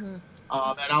Kirk. Mm-hmm.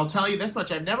 And I'll tell you this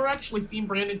much: I've never actually seen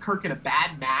Brandon Kirk in a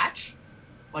bad match.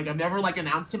 Like, I've never like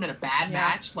announced him in a bad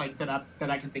match like that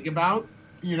I can think about,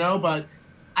 But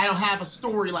I don't have a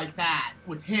story like that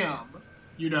with him,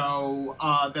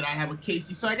 that I have with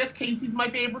Casey. So I guess Casey's my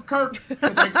favorite Kirk.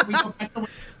 Like,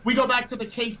 we go back to the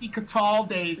Casey Catal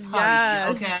days, honey.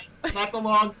 Yes. Okay, that's a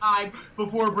long time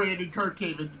before Brandon Kirk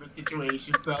came into the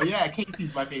situation. So yeah,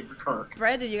 Casey's my favorite Kirk.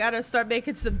 Brandon, you gotta start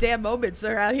making some damn moments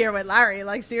around here with Larry.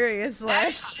 Like, seriously.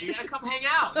 Yeah, you gotta come hang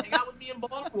out with me in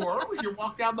Baltimore. We can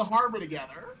walk down the harbor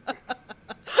together.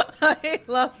 I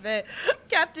love it.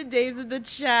 Captain Dave's in the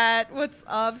chat. What's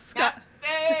up, Scott?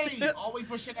 Hey, always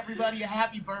wishing everybody a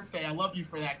happy birthday. I love you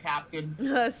for that, Captain.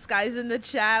 Sky's in the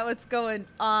chat. What's going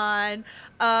on?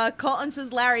 Colton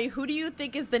says, Larry, who do you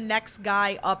think is the next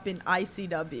guy up in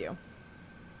ICW?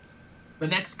 The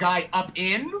next guy up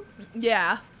in?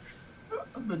 Yeah.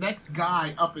 The next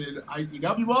guy up in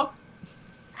ICW? Well,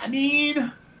 I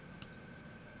mean,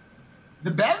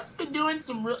 the Bev's been doing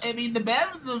some real. I mean, the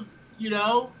Bev's, you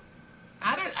know,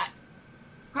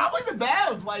 probably the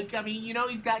Bev. Like, I mean, you know,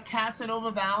 he's got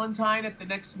Casanova Valentine at the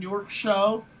next Newark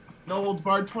show, No Holds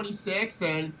Barred 26,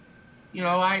 and you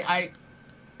know, I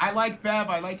like Bev.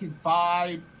 I like his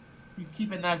vibe. He's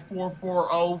keeping that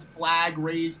 440 flag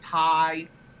raised high,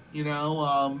 you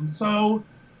know. So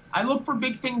I look for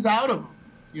big things out of him,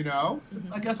 you know. So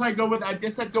I guess I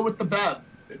guess I'd go with the Bev,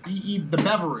 the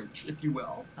beverage, if you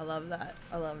will. I love that.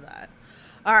 I love that.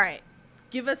 All right.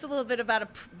 Give us a little bit about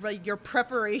your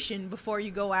preparation before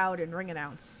you go out and ring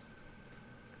announce.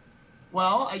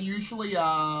 Well, I usually,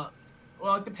 well,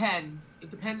 it depends.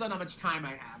 It depends on how much time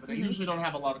I have, and I usually don't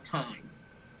have a lot of time.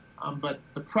 But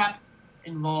the prep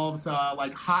involves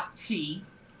like hot tea,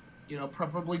 you know,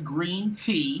 preferably green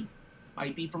tea.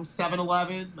 Might be from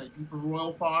 7-Eleven, might be from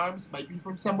Royal Farms, might be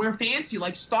from somewhere fancy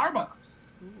like Starbucks.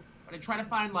 But I try to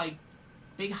find like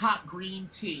big hot green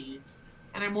tea,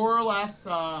 and I more or less,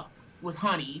 with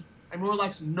honey, I more or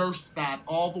less nurse that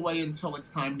all the way until it's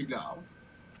time to go.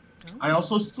 I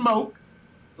also smoke,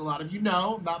 as a lot of you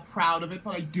know. I'm not proud of it,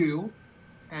 but I do.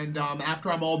 And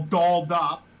after I'm all dolled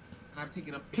up, and I've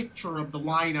taken a picture of the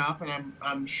lineup, and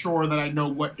I'm sure that I know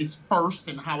what is first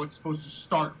and how it's supposed to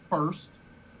start first,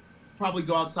 probably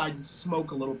go outside and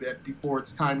smoke a little bit before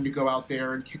it's time to go out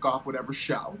there and kick off whatever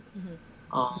show.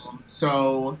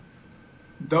 So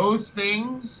those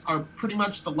things are pretty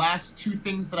much the last two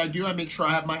things that I do. I make sure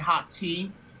I have my hot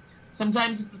tea.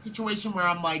 Sometimes it's a situation where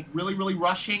I'm like really, really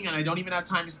rushing and I don't even have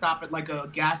time to stop at like a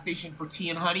gas station for tea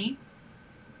and honey.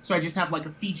 So I just have like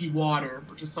a Fiji water,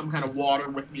 or just some kind of water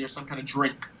with me, or some kind of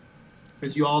drink.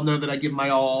 Because you all know that I give my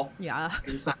all. Yeah.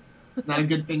 It's not a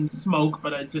good thing to smoke,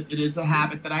 but it is a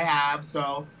habit that I have.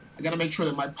 So I got to make sure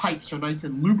that my pipes are nice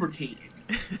and lubricated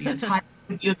the entire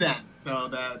event, so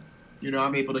that, you know,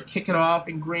 I'm able to kick it off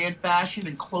in grand fashion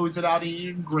and close it out in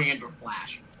even grander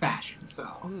fashion.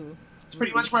 So it's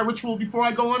pretty much my ritual before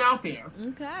I go on out there.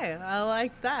 Okay, I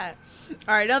like that.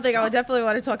 All right, another thing I would definitely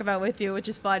want to talk about with you, which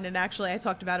is fun, and actually I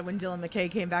talked about it when Dylan McKay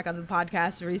came back on the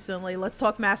podcast recently. Let's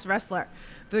talk Masked Wrestler,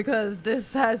 because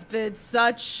this has been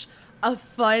such a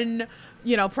fun,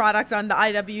 you know, product on the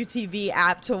IWTV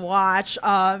app to watch.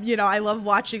 You know, I love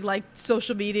watching like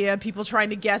social media, people trying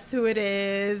to guess who it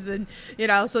is. And, you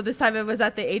know, so this time it was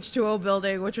at the H2O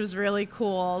building, which was really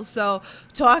cool. So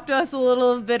talk to us a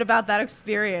little bit about that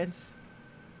experience.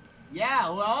 Yeah,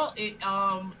 well,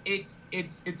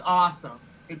 it's awesome.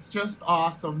 It's just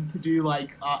awesome to do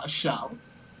like a show.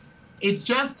 It's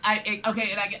just, I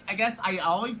guess I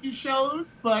always do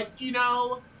shows, but you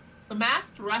know, the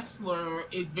Masked Wrestler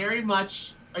is very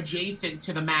much adjacent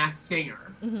to the Masked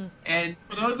Singer. And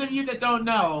for those of you that don't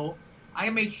know, I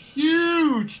am a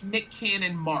huge Nick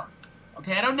Cannon mark.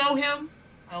 Okay, I don't know him.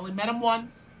 I only met him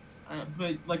once.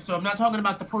 But like, so I'm not talking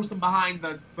about the person behind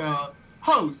the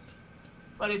host.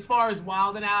 But as far as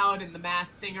Wild 'N Out and the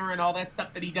Masked Singer and all that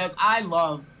stuff that he does, I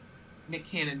love Nick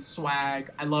Cannon's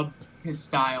swag. I love his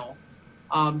style.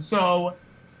 So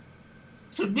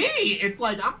to me, it's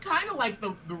like I'm kind of like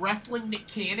the wrestling Nick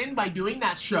Cannon by doing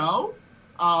that show.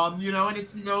 You know, and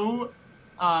it's no,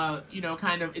 you know,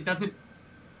 kind of, it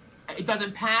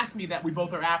doesn't pass me that we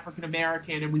both are African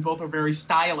American and we both are very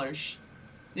stylish,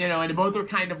 you know, and both are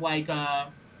kind of like,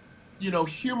 you know,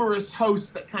 humorous hosts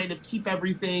that kind of keep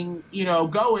everything, you know,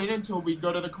 going until we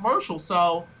go to the commercial.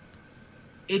 So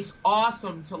it's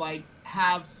awesome to like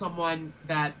have someone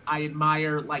that I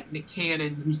admire like Nick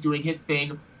Cannon, who's doing his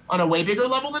thing on a way bigger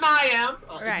level than I am,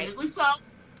 admittedly so,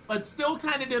 but still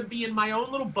kind of to be in my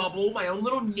own little bubble, my own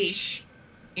little niche,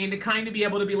 and to kind of be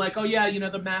able to be like, oh yeah, you know,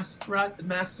 the Masked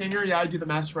Singer, yeah, I do the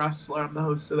Masked Wrestler, I'm the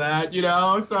host of that, you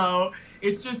know. So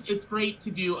it's great to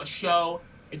do a show.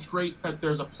 It's great that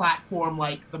there's a platform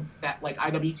like that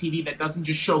IWTV that doesn't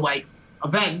just show like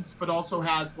events, but also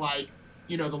has like,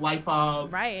 you know, the life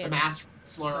of the Masked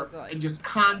Wrestler, and just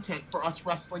content for us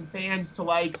wrestling fans to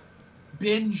like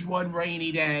binge one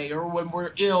rainy day, or when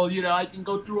we're ill, you know, I can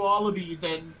go through all of these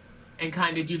and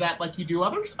kind of do that like you do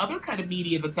other kind of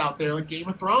media that's out there, like Game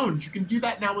of Thrones. You can do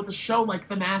that now with a show like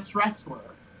The Masked Wrestler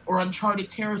or Uncharted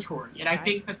Territory. And I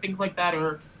think that things like that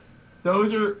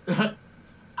those are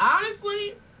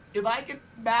honestly, if I could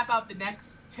map out the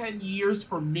next 10 years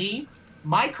for me,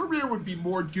 my career would be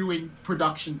more doing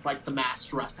productions like The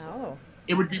Masked Wrestler. Oh.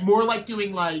 It would be more like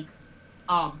doing like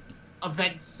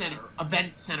event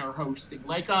center hosting,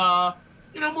 like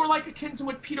you know, more like akin to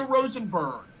what Peter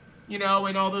Rosenberg, you know,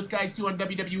 and all those guys do on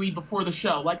WWE before the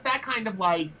show, like that kind of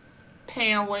like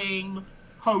paneling,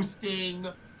 hosting,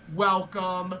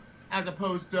 welcome, as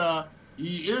opposed to,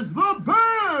 he is the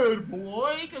bad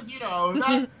boy, because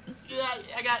that. Yeah,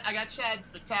 I got Chad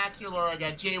Spectacular, I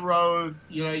got J Rose,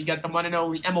 you got the one and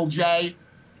only MLJ.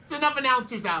 It's enough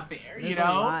announcers out there, There's a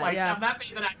lot, yeah. I'm not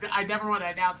saying that I never want to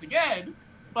announce again,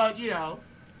 but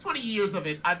 20 years of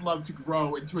it, I'd love to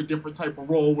grow into a different type of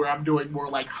role where I'm doing more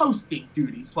like hosting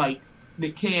duties, like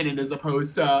Nick Cannon, as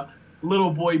opposed to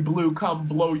Little Boy Blue, come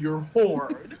blow your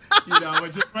horn,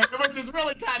 which is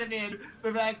really kind of been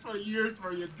the last 20 years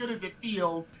for you, as good as it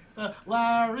feels.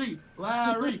 Larry,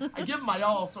 I give them my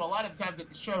all, so a lot of times at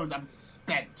the shows I'm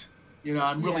spent,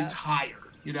 I'm really tired,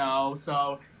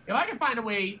 so if I can find a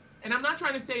way, and I'm not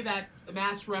trying to say that The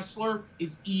Masked Wrestler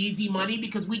is easy money,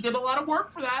 because we did a lot of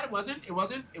work for that. It wasn't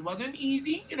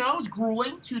easy, it was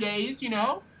grueling, 2 days,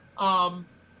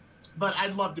 but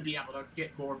I'd love to be able to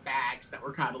get more bags that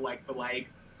were kind of like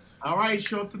all right,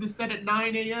 show up to the set at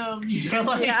 9 a.m., and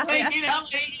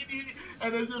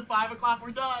then at 5 o'clock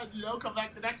we're done, come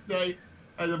back the next day,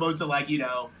 as opposed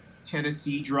to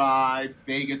Tennessee drives,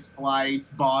 Vegas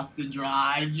flights, Boston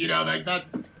drives,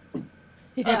 that's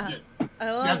good.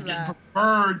 I love that's that. good for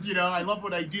birds, I love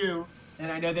what I do,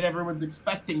 and I know that everyone's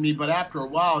expecting me, but after a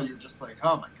while you're just like,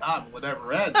 oh my God, will it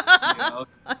ever end?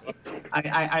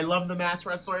 I love The Masked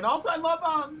Wrestler, and also I love,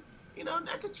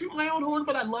 not to toot my own horn,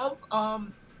 but I love,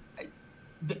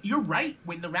 you're right.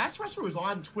 When The Masked Wrestler was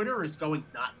on, Twitter is going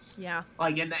nuts. Yeah.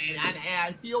 And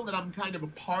I feel that I'm kind of a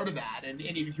part of that. And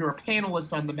if you're a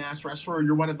panelist on The Masked Wrestler, or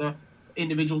you're one of the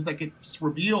individuals that gets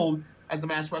revealed as The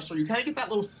Masked Wrestler, you kind of get that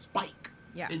little spike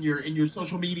in your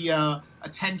social media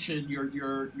attention,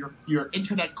 your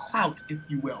internet clout, if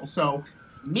you will. So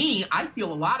I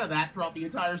feel a lot of that throughout the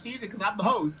entire season, because I'm the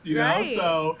host, know.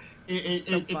 So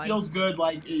it feels good.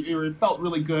 It felt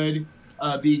really good.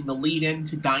 Being the lead-in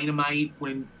to Dynamite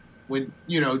when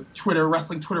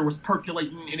wrestling Twitter was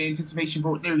percolating in anticipation for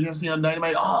what they were going to see on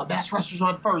Dynamite. Oh, Masked Wrestler's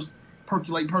on first.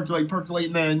 Percolate,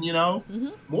 and then,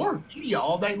 more media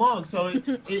all night long. So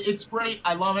it's great.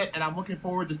 I love it, and I'm looking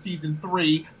forward to season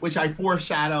 3, which I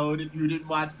foreshadowed. If you didn't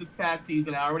watch this past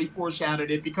season, I already foreshadowed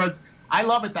it, because I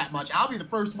love it that much. I'll be the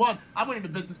first one. I went into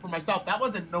business for myself. That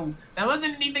wasn't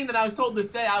anything that I was told to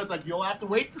say. I was like, you'll have to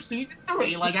wait for season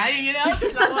 3. I want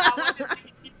this thing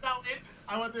to keep going.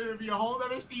 I want there to be a whole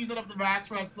other season of The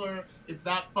Masked Wrestler. It's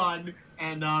that fun.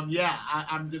 And,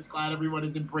 I'm just glad everyone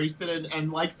has embraced it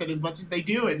and likes it as much as they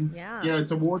do. And,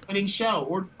 it's an award-winning show,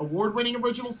 or award-winning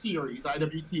original series,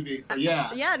 IWTV. So,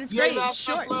 yeah. Yeah, and it's great. It's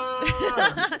short.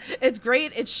 It's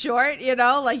great. It's short, you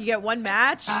get one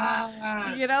match. So oh,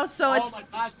 my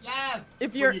gosh, yes.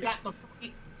 If you got the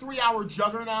 3-hour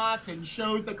juggernauts and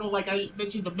shows that go, like I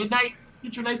mentioned, to midnight,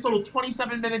 get your nice little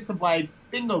 27 minutes of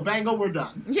bingo, bango, we're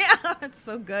done. Yeah, it's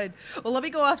so good. Well, let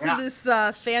me go off to this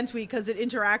fan tweet, because it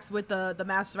interacts with the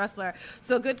Masked Wrestler.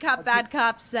 So Good Cop, Bad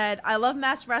Cop said, I love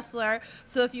Masked Wrestler.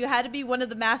 So if you had to be one of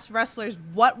the Masked Wrestlers,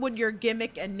 what would your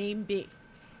gimmick and name be?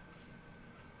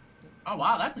 Oh,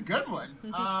 wow, that's a good one.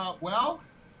 Well,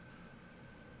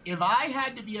 if I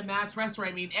had to be a Masked Wrestler,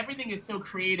 everything is so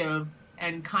creative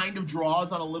and kind of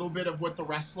draws on a little bit of what the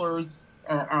wrestlers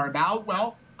are about.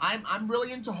 Well, I'm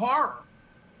really into horror.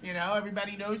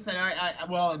 Everybody knows that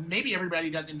well, maybe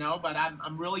everybody doesn't know, but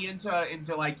I'm really into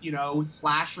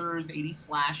slashers, 80s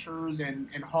slashers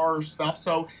and horror stuff.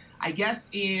 So I guess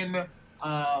in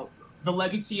the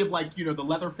legacy of the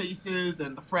Leatherfaces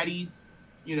and the Freddys,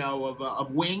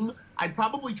 of Wing, I'd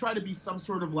probably try to be some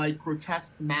sort of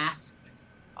grotesque masked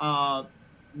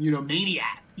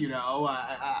maniac.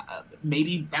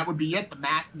 Maybe that would be it, the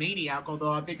Masked Maniac,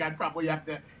 although I think I'd probably have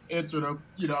to answer to,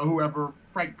 whoever,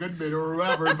 Frank Goodman or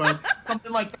whoever, but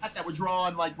something like that would draw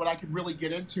on what I could really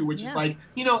get into, which is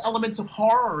elements of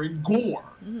horror and gore.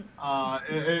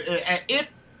 If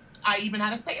I even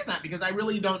had a say in that, because I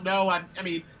really don't know.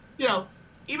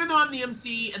 Even though I'm the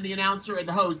MC and the announcer and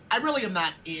the host, I really am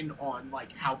not in on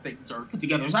how things are put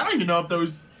together. So I don't even know if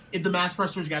the Masked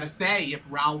Wrestlers got a say, if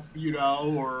Ralph,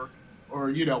 or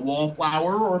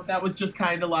Wallflower, or if that was just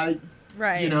kind of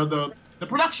the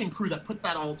production crew that put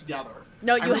that all together.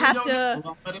 No, you have to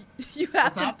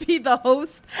be the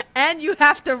host, and you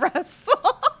have to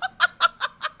wrestle.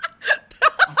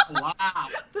 Wow.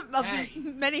 Hey.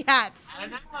 Many hats. I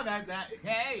don't know that.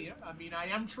 Hey, I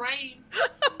am trained.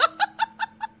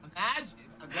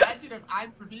 Imagine if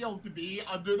I'm revealed to be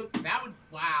under the. That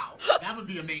would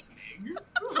be amazing.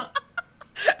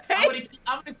 Hey.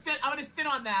 I'm gonna sit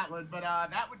on that one, but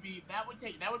that would be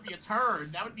a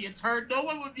turn. That would be a turn no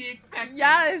one would be expecting.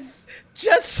 Yes,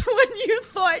 just when you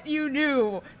thought you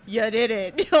knew, you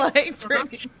didn't.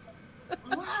 Pretty.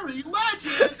 Larry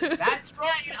Legend. That's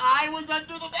right. I was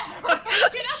under the.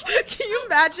 Can you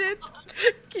imagine?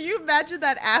 Can you imagine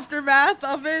that aftermath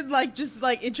of it? Like, just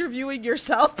like interviewing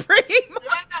yourself pretty much.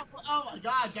 Yeah. Oh my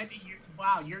gosh. I think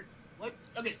wow.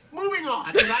 Okay. Moving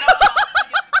on. 'Cause I don't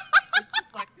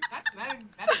like,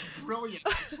 that is brilliant,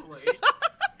 actually.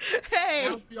 Hey,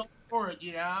 I feel for it,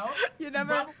 you know. you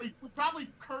never. We probably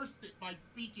cursed it by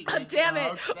speaking. Oh, damn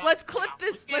it. Let's clip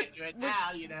this. We can't do it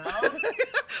now, you know.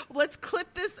 Let's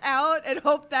clip this out and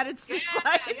hope that it's Yeah, just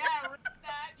like rip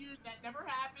that. That never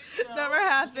happened. You know? never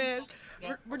happened.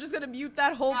 Yeah. We're just gonna mute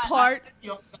that whole Yeah, part.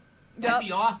 That'd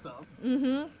be awesome.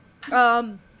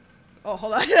 Mm-hmm. Oh,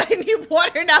 hold on. I need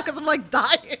water now because I'm like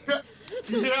dying.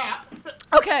 Yeah.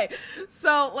 Okay,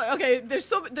 so there's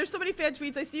so many fan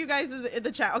tweets. I see you guys in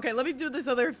the chat. Okay, let me do this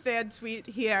other fan tweet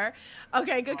here.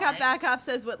 Okay, Good Cop Alright. Bad Cop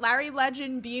says, with Larry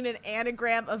Legend being an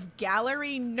anagram of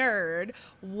gallery nerd,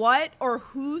 what or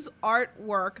whose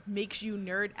artwork makes you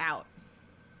nerd out?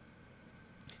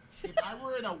 If I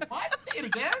were in a what? Say it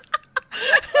again.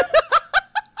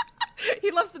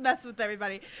 He loves to mess with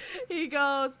everybody. He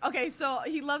goes, okay, so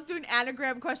he loves doing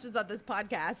anagram questions on this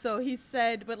podcast. So he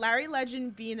said, with Larry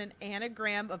Legend being an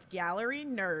anagram of gallery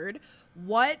nerd,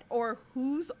 what or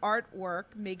whose artwork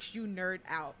makes you nerd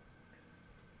out?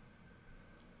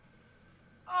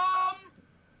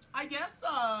 I guess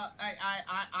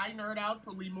I nerd out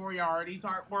for Lee Moriarty's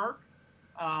artwork.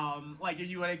 Like if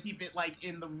you want to keep it like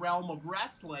in the realm of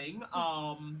wrestling,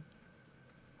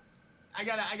 I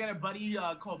got a buddy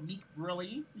called Meek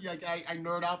Brilly. Like I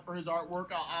nerd out for his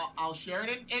artwork. I'll share it.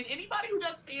 And anybody who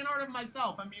does fan art of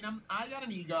myself. I mean, I got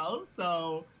an ego,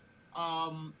 so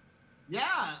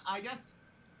yeah. I guess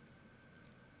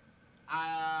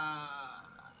I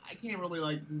can't really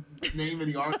like name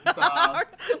any artists.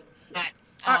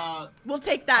 We'll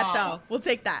take that though. We'll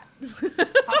take that.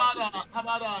 How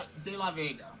about De La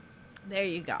Vega? There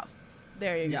you go.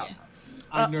 There you go. Yeah.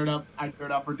 I nerd up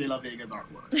for De La Vega's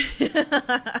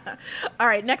artwork. All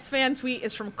right, next fan tweet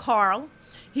is from Carl.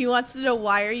 He wants to know,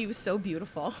 why are you so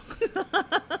beautiful?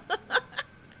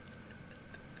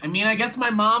 I mean, I guess my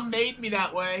mom made me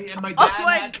that way, and my dad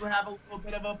had to have a little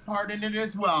bit of a part in it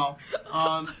as well.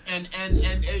 And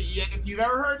if you've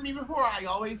ever heard me before, I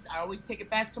always take it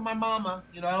back to my mama.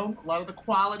 You know, a lot of the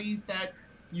qualities that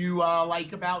you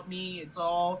like about me, it's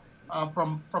all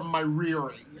from my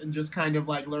rearing, and just kind of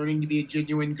like learning to be a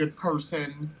genuine good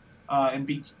person and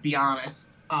be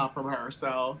honest from her.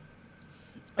 So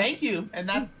thank you, and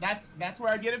that's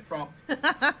where I get it from.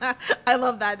 I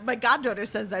love that. My goddaughter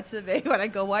says that to me when I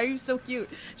go, "Why are you so cute?"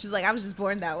 She's like, "I was just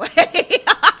born that way."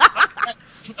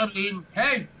 I mean,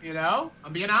 hey, you know,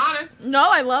 I'm being honest. No,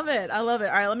 I love it. I love it.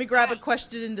 All right, let me grab a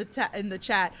question in the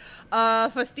chat.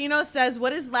 Faustino says,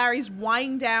 "What is Larry's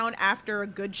wind down after a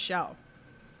good show?"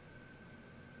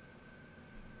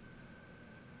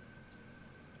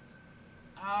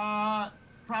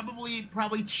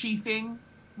 Probably chiefing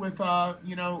with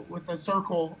with a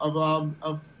circle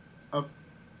of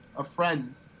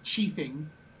friends, chiefing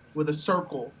with a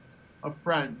circle of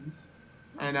friends.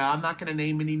 And I'm not going to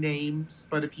name any names,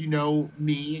 but if you know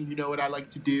me and you know what I like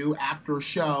to do after a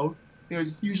show,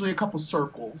 there's usually a couple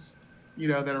circles,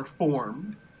 that are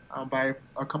formed by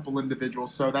a couple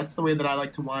individuals. So that's the way that I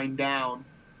like to wind down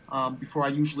before I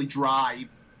usually drive,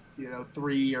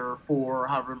 3 or 4,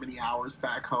 however many hours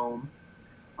back home.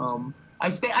 I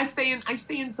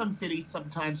stay in some cities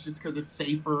sometimes just because it's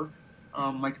safer.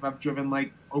 Like if I've driven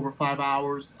like over 5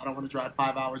 hours, I don't want to drive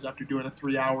 5 hours after doing a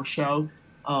 3-hour show.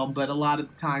 But a lot of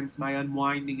the times my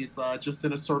unwinding is just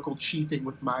in a circle chiefing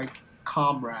with my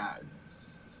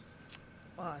comrades.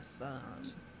 Awesome.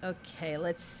 Okay,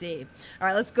 let's see. All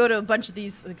right, let's go to a bunch of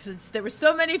these. Since there were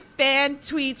so many fan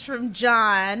tweets from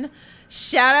John.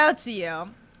 Shout out to you.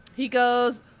 He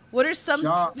goes, "What are some?"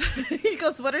 He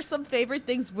goes, "What are some favorite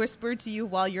things whispered to you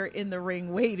while you're in the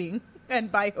ring waiting,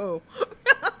 and by who?"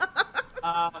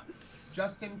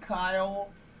 Justin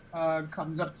Kyle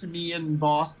comes up to me in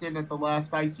Boston at the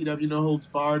last ICW No Holds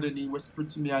Barred, and he whispered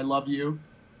to me, "I love you."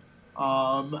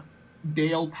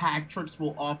 Dale Patricks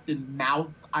will often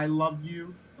mouth "I love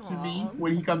you" to me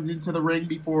when he comes into the ring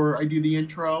before I do the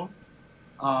intro.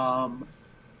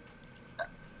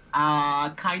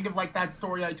 Kind of like that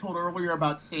story I told earlier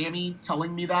about Sammy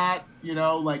telling me that,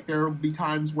 like there will be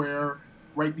times where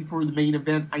right before the main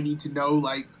event, I need to know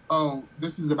like, oh,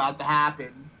 this is about to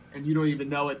happen. And you don't even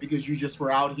know it because you just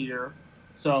were out here.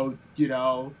 So,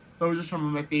 those are some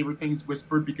of my favorite things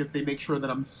whispered because they make sure that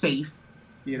I'm safe,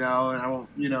 and I won't,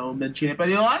 mention it. But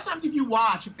a lot of times if you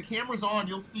watch, if the camera's on,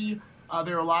 you'll see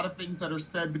there are a lot of things that are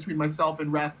said between myself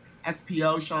and Ref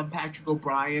SPO, Sean Patrick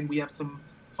O'Brien. We have some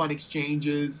fun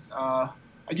exchanges. I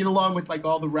get along with like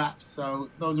all the refs. So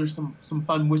those are some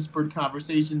fun whispered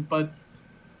conversations. But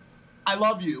I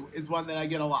love you is one that I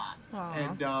get a lot. Aw.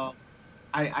 And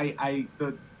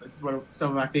that's one of some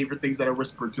of my favorite things that are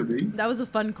whispered to me. That was a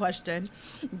fun question.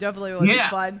 Definitely was Yeah.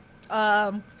 fun.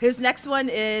 His next one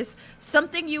is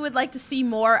something you would like to see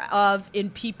more of in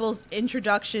people's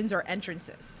introductions or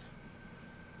entrances.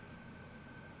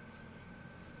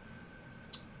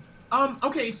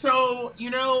 Okay, so,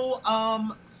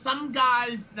 some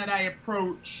guys that I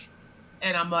approach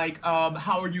and I'm like,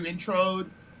 how are you introed?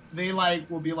 They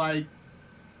will be like,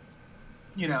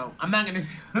 I'm not gonna,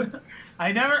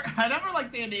 I never like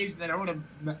saying names that I don't want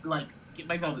to get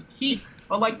myself in heat,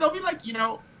 but they'll be like,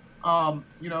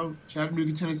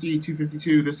 Chattanooga, Tennessee,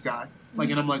 252, this guy.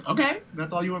 And I'm like, okay,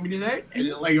 that's all you want me to say? And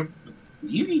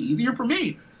easier for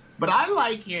me. But I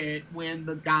like it when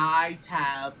the guys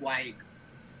have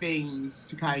things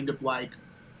to kind of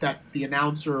that the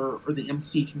announcer or the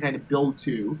MC can kind of build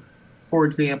to. For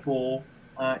example,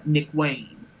 Nick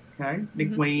Wayne. Okay,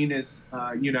 Nick Wayne is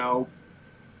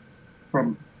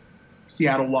from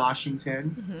Seattle,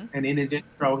 Washington, and in his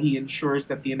intro, he ensures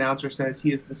that the announcer says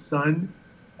he is the son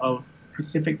of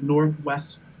Pacific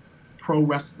Northwest pro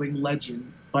wrestling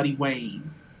legend Buddy Wayne,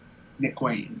 Nick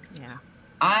Wayne. Yeah,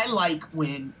 I like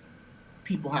when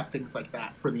people have things like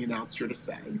that for the announcer to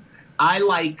say. I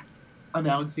like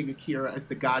announcing Akira as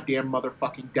the goddamn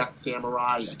motherfucking Death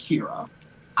Samurai Akira.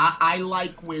 I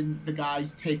like when the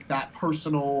guys take that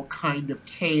personal kind of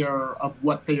care of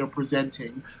what they are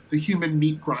presenting. The human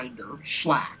meat grinder,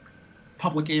 Schlack,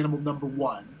 public animal number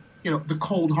 1, the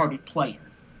cold-hearted player.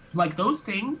 Those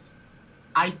things,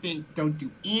 I think, don't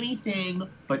do anything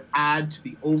but add to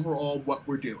the overall what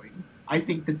we're doing. I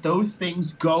think that those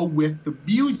things go with the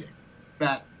music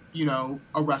that,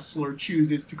 a wrestler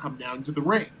chooses to come down to the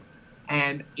ring.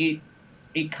 And it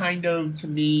kind of, to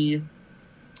me,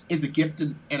 is a gift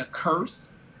and a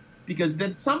curse, because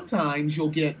then sometimes you'll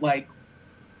get you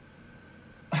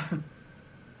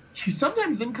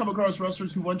sometimes then come across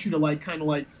wrestlers who want you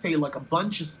to say a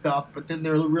bunch of stuff, but then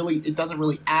it doesn't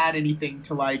really add anything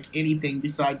to anything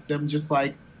besides them just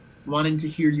wanting to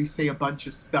hear you say a bunch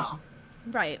of stuff.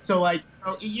 right. So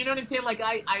you know what I'm saying?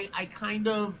 I kind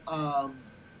of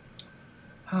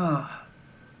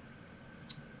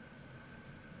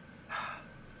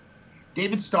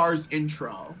David Starr's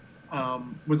intro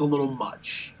was a little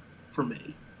much for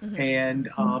me, and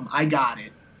I got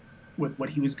it with what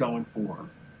he was going for.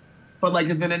 But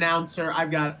as an announcer, I've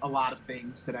got a lot of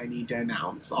things that I need to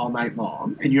announce all night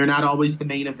long, and you're not always the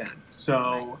main event.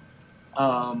 So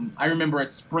I remember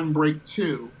at Spring Break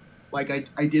 2, I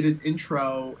did his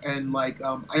intro, and I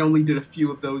only did a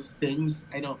few of those things.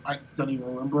 I don't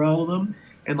even remember all of them.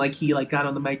 And he got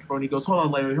on the microphone. He goes, hold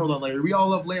on, Larry. We all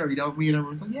love Larry, don't we? And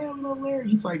everyone's like, yeah, we love Larry.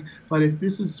 He's like, but if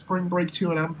this is Spring Break 2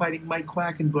 and I'm fighting Mike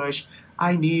Quackenbush,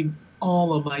 I need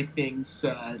all of my things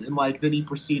said. And then he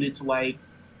proceeded to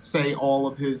say all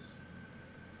of his,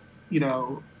 I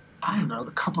don't know,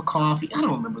 the cup of coffee. I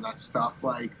don't remember that stuff.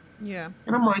 Yeah.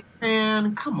 And I'm like,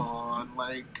 man, come on.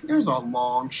 There's a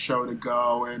long show to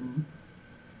go. And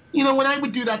when I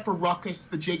would do that for Ruckus,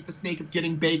 the Jake the Snake of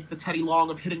getting baked, the Teddy Long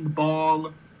of hitting the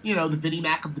bong, the Vinnie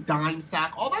Mac of the dime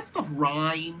sack, all that stuff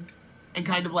rhymed and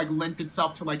kind of lent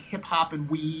itself to hip hop and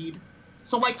weed.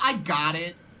 So I got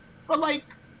it. But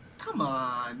come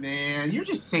on, man. You're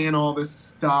just saying all this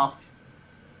stuff.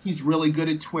 He's really good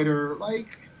at Twitter.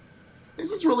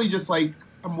 This is really just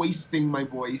I'm wasting my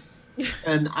voice.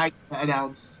 And I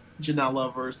announce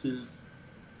Janela versus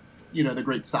the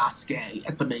great Sasuke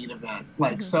at the main event.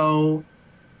 So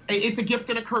it's a gift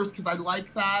and a curse, because I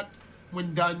like that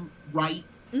when done right.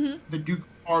 The Duke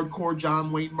Hardcore,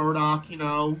 John Wayne Murdoch,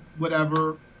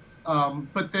 whatever.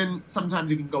 But then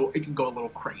sometimes it can go a little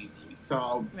crazy.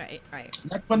 So Right.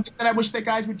 that's one thing that I wish that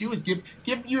guys would do, is give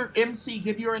your MC,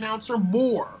 give your announcer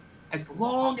more, as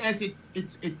long as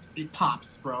it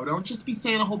pops, bro. Don't just be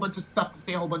saying a whole bunch of stuff to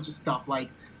say a whole bunch of stuff.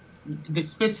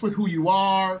 This fits with who you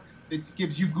are. It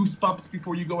gives you goosebumps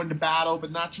before you go into battle,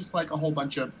 but not just a whole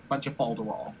bunch of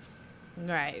falderall.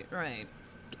 Right.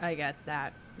 I get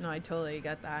that. No, I totally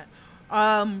get that.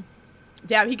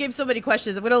 Damn, he gave so many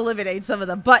questions. I'm going to eliminate some of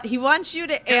them. But he wants you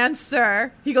to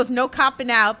answer. He goes, no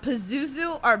copping out,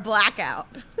 Pazuzu or Blackout?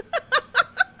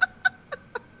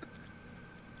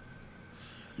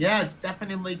 Yeah, it's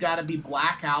definitely got to be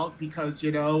Blackout, because,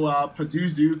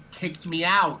 Pazuzu kicked me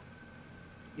out.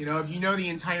 If you know the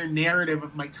entire narrative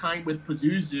of my time with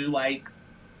Pazuzu,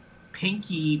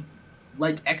 Pinky,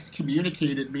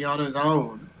 excommunicated me on his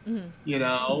own. And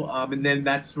then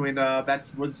that's when that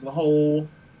was the whole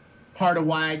part of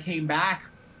why I came back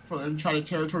for Uncharted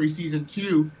Territory Season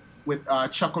 2 with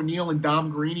Chuck O'Neill and Dom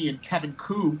Greeny and Kevin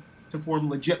Koo to form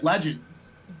Legit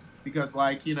Legends. because,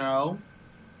 like, you know,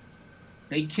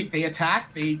 they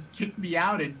attacked, they kicked me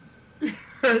out, and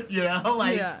you know,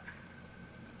 like, Yeah.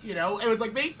 you know, it was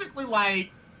like basically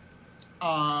like,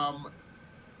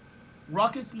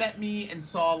 Ruckus met me and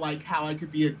saw like how I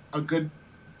could be a good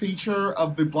feature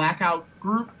of the Blackout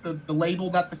group, the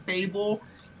labeled at the stable,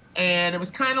 and it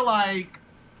was kind of like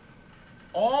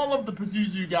all of the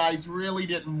Pazuzu guys really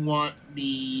didn't want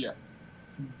me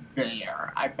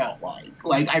there. I felt like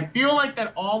I feel like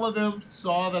that all of them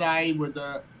saw that I was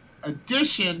a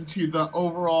addition to the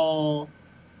overall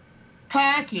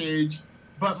package,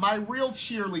 but my real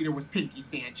cheerleader was Pinky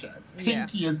Sanchez. Yeah.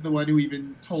 Pinky is the one who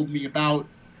even told me about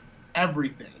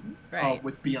everything Right.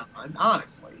 with Beyond,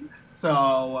 honestly.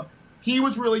 So he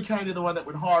was really kind of the one that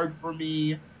went hard for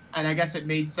me, and I guess it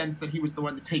made sense that he was the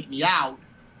one to take me out.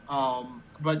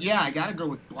 But yeah, I gotta go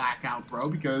with Blackout, bro,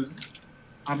 because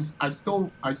I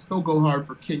still go hard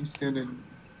for Kingston and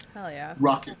Hell yeah.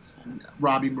 Ruckus and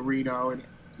Robbie Marino and,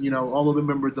 you know, all of the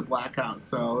members of Blackout.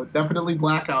 So definitely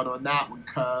Blackout on that one,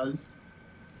 cuz.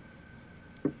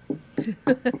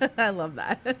 I love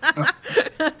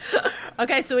that.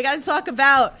 Okay, so we got to talk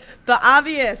about the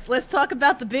obvious. Let's talk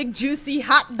about the big juicy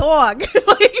hot dog.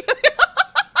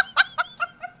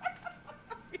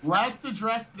 Let's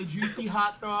address the juicy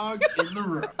hot dog in the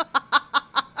room.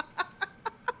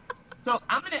 So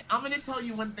I'm gonna tell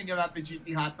you one thing about the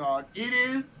juicy hot dog. It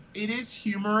is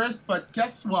humorous, but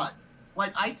guess what?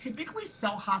 Like, I typically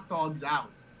sell hot dogs out.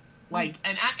 Like,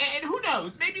 and who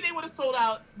knows? Maybe they would have sold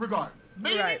out regardless.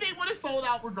 Maybe Right. they would have sold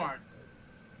out regardless.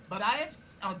 But I have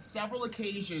on several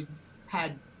occasions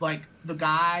had like the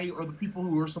guy or the people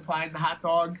who were supplying the hot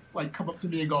dogs like come up to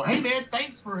me and go, "Hey man,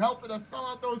 thanks for helping us sell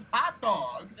out those hot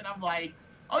dogs." And I'm like,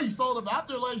 "Oh, you sold them out?"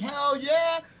 They're like, "Hell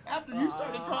yeah!" After you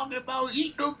started talking about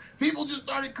eating them, people just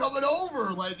started coming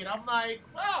over. Like, and I'm like,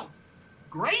 "Wow,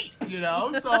 great," you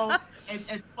know. So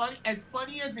as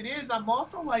funny as it is, I'm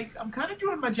also like, I'm kind of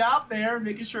doing my job there,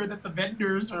 making sure that the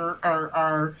vendors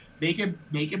are making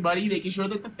money, making sure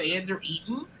that the fans are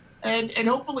eating, and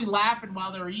hopefully laughing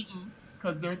while they're eating,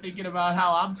 because they're thinking about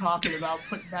how I'm talking about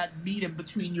putting that meat in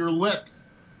between your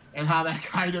lips, and how that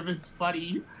kind of is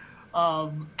funny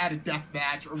at a death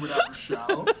match or whatever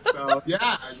show. So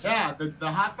yeah,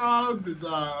 the hot dogs is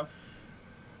the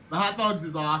hot dogs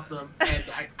is awesome, and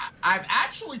I've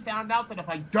actually found out that if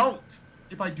I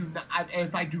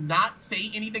do not say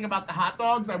anything about the hot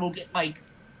dogs, I will get like,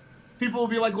 people will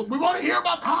be like, "We want to hear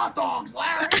about the hot dogs,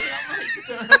 Larry."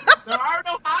 And I'm like, there are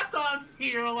no hot dogs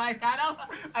here. Like,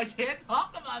 I can't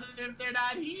talk about it if they're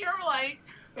not here. Like,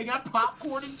 they got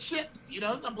popcorn and chips. You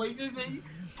know, some places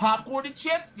popcorn and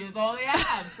chips is all they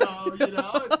have. So, you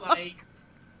know, it's like,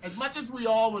 as much as we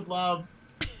all would love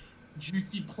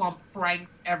juicy plump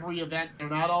Franks every event, they're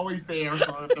not always there.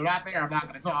 So if they're not there, I'm not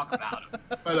going to talk about them.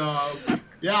 But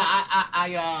yeah,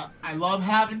 I love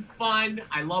having fun.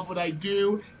 I love what I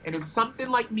do, and if something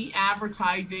like me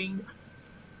advertising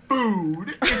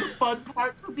food is a fun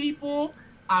part for people,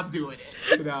 I'm doing it.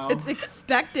 You know, It's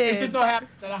expected. it just so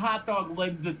happens that a hot dog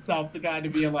lends itself to kind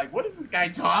of being like, what is this guy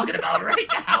talking about right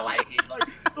now? Like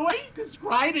the way he's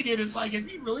describing it is like, is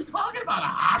he really talking about a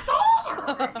hot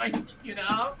dog? Or, like, you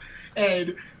know?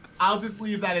 And I'll just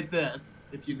leave that at this.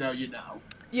 If you know, you know.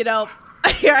 You know,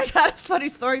 here I got a funny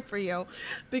story for you,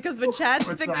 because when Chad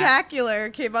What's that? Spectacular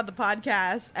came on the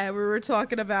podcast and we were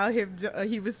talking about him,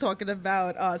 he was talking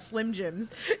about Slim Jims.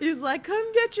 He's like,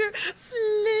 "Come get your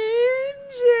Slim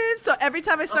Jims." So every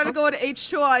time I started going to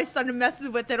H2O, I started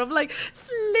messing with it. I'm like,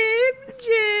 "Slim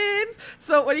Jims."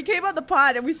 So when he came on the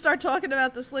pod and we start talking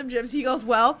about the Slim Jims, he goes,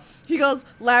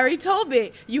 "Larry told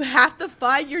me you have to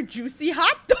find your juicy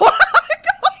hot dog."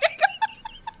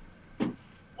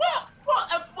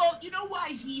 Well, you know why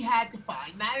he had to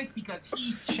find that is because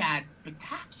he's Chad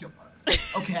Spectacular,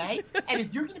 okay? And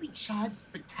if you're going to be Chad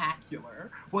Spectacular,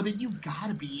 well, then you got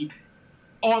to be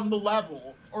on the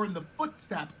level or in the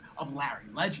footsteps of Larry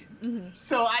Legend. Mm-hmm.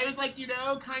 So I was like, you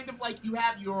know, kind of like you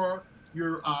have your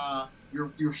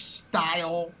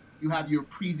style, you have your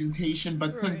presentation,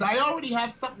 but since Right. I already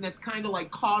have something that's kind of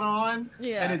like caught on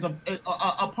Yeah. and is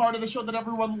a part of the show that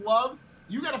everyone loves,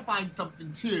 you got to find something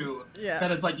too Yeah.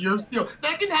 that is like your steel.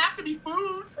 That can have to be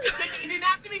food. It didn't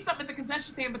have to be something at the concession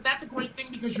stand, but that's a great thing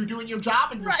because you're doing your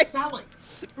job and you're Right. selling.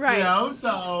 Right. You know,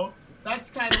 so that's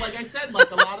kind of like I said.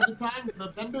 Like a lot of the times, the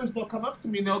vendors they'll come up to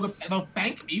me and they'll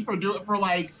thank me for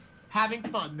like having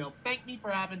fun. They'll thank me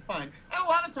for having fun, and a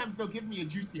lot of times they'll give me a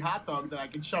juicy hot dog that I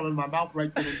can shove in my mouth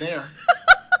right then and there.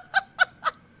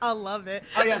 I love it.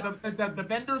 Oh yeah, the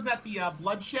vendors at the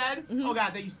Bloodshed. Mhm. Oh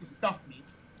god, they used to stuff me.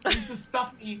 They used to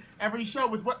stuff me every show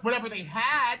with whatever they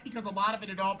had, because a lot of it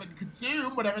had all been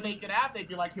consumed. Whatever they could have, they'd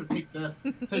be like, "Here, take this,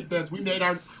 take this. We made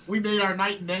our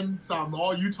night and then some.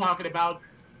 All you talking about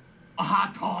a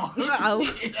hot dog."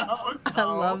 You know, so. I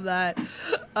love that.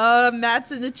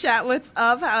 Matt's in the chat. What's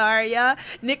up? How are ya?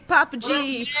 Nick Papa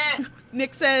G.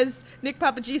 Nick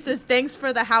Papa G says, thanks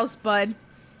for the house, bud.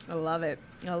 I love it.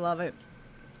 I love it.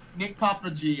 Nick Papa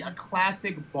G, a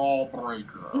classic ball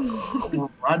breaker.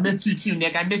 I miss you too,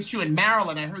 Nick. I missed you in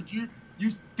Maryland. I heard you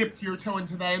dipped your toe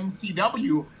into that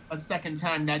MCW a second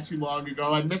time not too long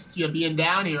ago. I missed you being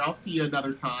down here. I'll see you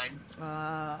another time.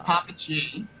 Papa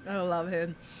G. I love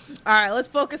him. All right, let's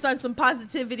focus on some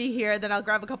positivity here. Then I'll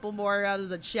grab a couple more out of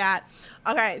the chat.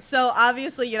 Okay, so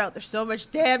obviously, there's so much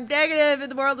damn negative in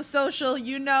the world of social.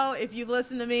 If you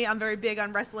listen to me, I'm very big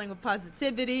on wrestling with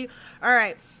positivity. All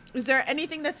right. Is there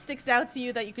anything that sticks out to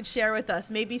you that you could share with us?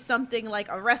 Maybe something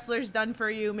like a wrestler's done for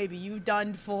you. Maybe you've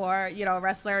done for, a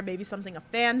wrestler. Maybe something a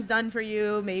fan's done for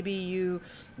you. Maybe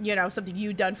something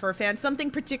you've done for a fan.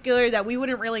 Something particular that we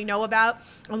wouldn't really know about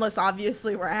unless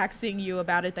obviously we're asking you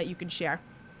about it that you can share.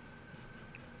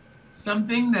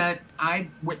 Something that I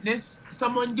witnessed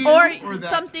someone do. Or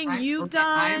something you've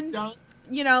done.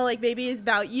 Like maybe it's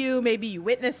about you. Maybe you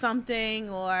witnessed something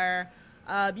or...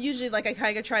 usually, I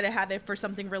kind of try to have it for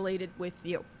something related with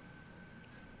you.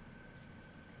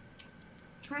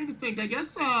 Trying to think. I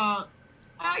guess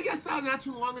not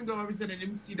too long ago, I was at an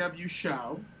MCW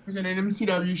show. I was in an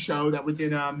MCW show that was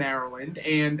in Maryland,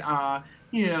 and a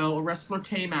wrestler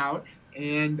came out,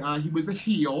 and he was a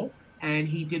heel, and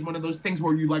he did one of those things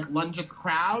where you lunge at the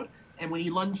crowd, and when he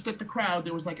lunged at the crowd,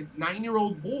 there was a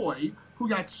 9-year-old boy who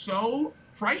got so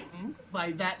frightened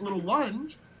by that little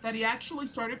lunge that he actually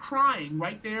started crying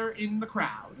right there in the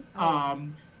crowd.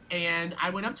 And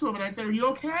I went up to him and I said, "Are you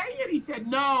okay?" And he said,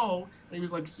 "No." And he was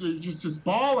just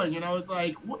bawling. And I was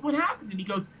like, what happened? And he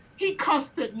goes, "He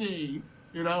cussed at me."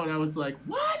 And I was like,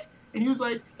 "What?" And he was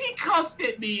like, "He cussed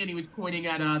at me." And he was pointing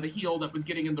at the heel that was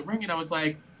getting in the ring. And I was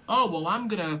like, "Oh, well, I'm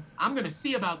gonna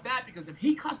see about that, because if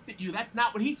he cussed at you, that's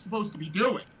not what he's supposed to be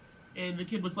doing." And the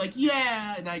kid was like,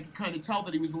 "Yeah," and I could kind of tell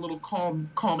that he was a little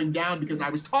calming down because I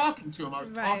was talking to him. I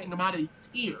was talking him out of these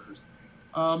tears.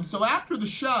 So after the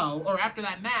show, or after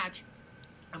that match,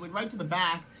 I went right to the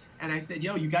back and I said,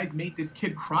 "Yo, you guys made this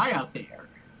kid cry out there."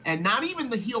 And not even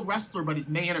the heel wrestler, but his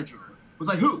manager was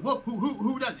like, "Who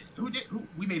does it?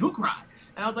 We made who cry?"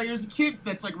 And I was like, "There's a kid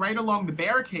that's right along the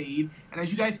barricade, and as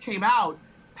you guys came out,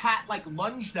 Pat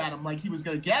lunged at him like he was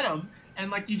gonna get him.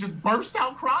 And he just burst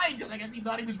out crying because I guess he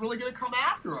thought he was really going to come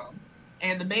after him."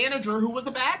 And the manager, who was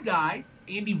a bad guy,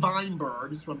 Andy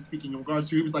Weinberg, is who I'm speaking in regards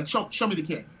to, he was like, show me the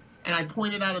kid. And I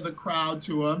pointed out of the crowd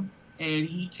to him, and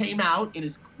he came out in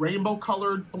his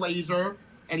rainbow-colored blazer,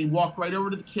 and he walked right over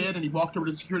to the kid, and he walked over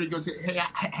to security and goes,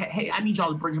 hey, I need y'all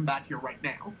to bring him back here right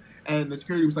now. And the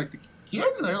security was like, "The kid?"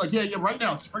 And they're like, yeah, right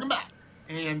now, just bring him back.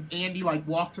 And Andy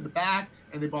walked to the back,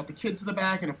 and they brought the kid to the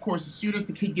back. And of course, as soon as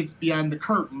the kid gets beyond the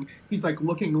curtain, he's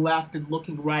looking left and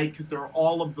looking right, because there are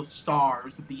all of the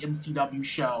stars of the MCW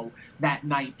show that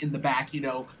night in the back,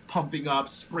 pumping up,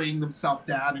 spraying themselves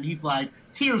down. And he's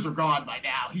tears are gone by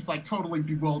now. He's totally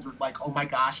bewildered, "Oh my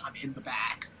gosh, I'm in the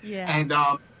back." Yeah. And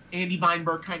Andy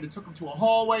Weinberg kind of took him to a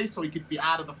hallway so he could be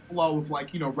out of the flow of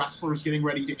wrestlers getting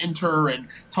ready to enter and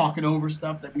talking over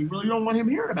stuff that we really don't want him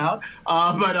hearing about.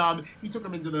 But he took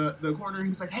him into the corner and he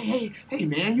was like, hey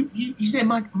man, you said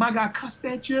my guy cussed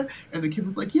at you? And the kid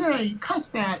was like, "Yeah, he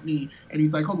cussed at me." And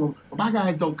he's like, "Oh, well, my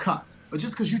guys don't cuss. But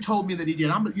just because you told me that he did, you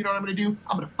know what I'm going to do?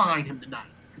 I'm going to fine him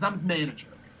tonight, because I'm his manager.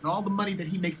 And all the money that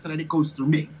he makes tonight, it goes through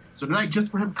me. So tonight,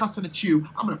 just for him cussing at you,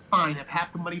 I'm going to fine him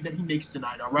half the money that he makes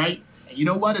tonight, all right? And you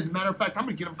know what? As a matter of fact, I'm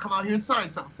going to get him to come out here and sign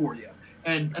something for you."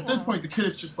 And at this point, the kid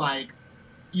is just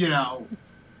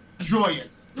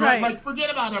joyous. Right.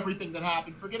 Forget about everything that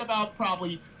happened. Forget about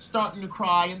probably starting to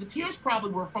cry. And the tears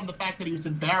probably were from the fact that he was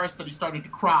embarrassed that he started to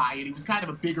cry. And he was kind of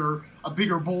a bigger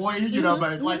boy, but you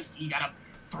got a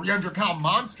 300-pound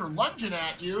monster lunging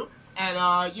at you. And,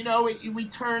 we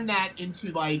turned that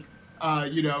into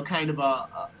kind of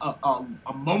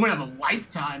a moment of a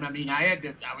lifetime. I mean, I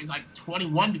was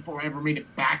 21 before I ever made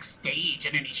it backstage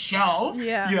at any show.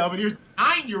 Yeah. But here's a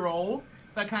 9-year-old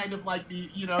that kind of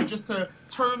just to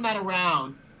turn that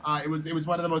around. It was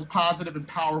one of the most positive and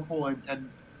powerful and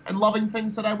loving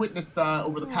things that I witnessed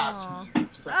over the past few years.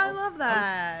 So, I love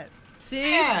that.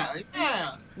 See?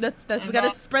 Yeah. That's we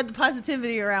got to spread the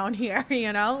positivity around here,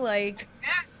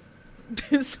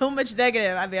 There's so much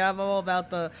negative. I mean, I'm all about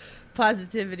the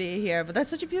positivity here, but that's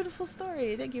such a beautiful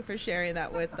story. Thank you for sharing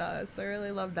that with us. I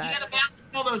really love that. You gotta balance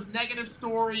all those negative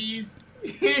stories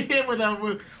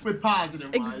with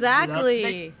positive ones,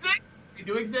 Exactly. You know? They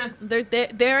do exist.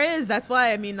 There is. That's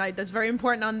why, I mean, like, that's very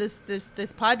important on this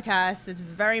podcast. It's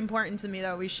very important to me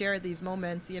that we share these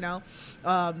moments, you know.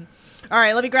 All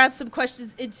right, let me grab some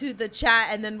questions into the chat,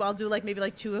 and then I'll do maybe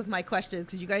two of my questions,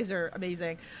 because you guys are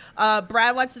amazing.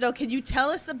 Brad wants to know, can you tell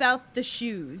us about the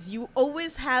shoes? You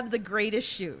always have the greatest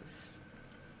shoes.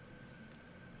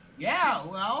 Yeah,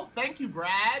 well, thank you,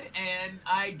 Brad. And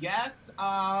I guess,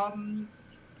 I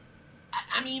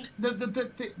mean,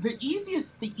 the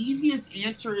easiest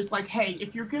answer is like, hey,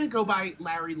 if you're gonna go by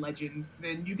Larry Legend,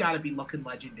 then you got to be looking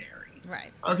legendary,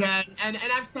 right? Okay, and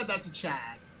I've said that to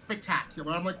Chad,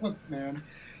 Spectacular. I'm like, look, man,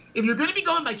 if you're gonna be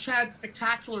going by Chad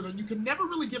Spectacular, then you can never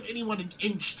really give anyone an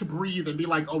inch to breathe and be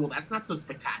like, oh, well, that's not so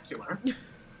spectacular,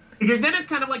 because then it's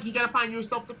kind of like you got to find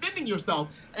yourself defending yourself.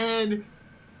 And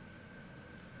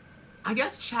I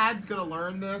guess Chad's gonna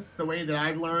learn this the way that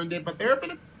I've learned it, but there have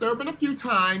been a few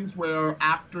times where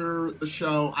after the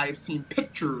show I've seen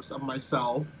pictures of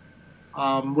myself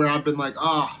where I've been like,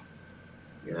 oh,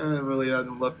 yeah, it really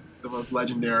doesn't look the most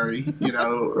legendary, you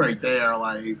know, right there.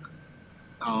 Like,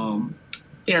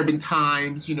 there have been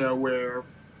times, you know, where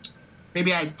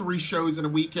maybe I had 3 shows in a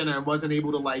weekend and I wasn't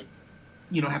able to, like,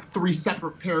 you know, have 3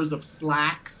 separate pairs of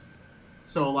slacks.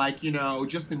 So, like, you know,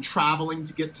 just in traveling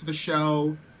to get to the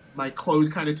show, my clothes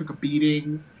kind of took a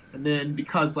beating. And then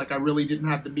because, like, I really didn't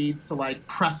have the means to, like,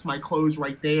 press my clothes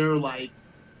right there, like,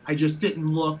 I just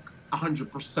didn't look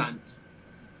 100%.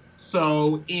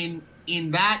 So in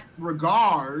that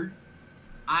regard,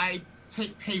 I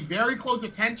pay very close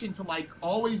attention to, like,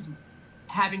 always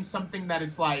having something that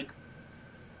is, like,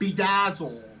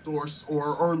 bedazzled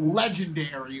or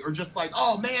legendary, or just like,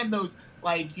 oh, man, those...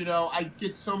 Like, you know, I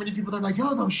get so many people that are like,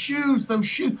 oh, those shoes.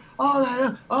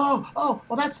 Oh, well,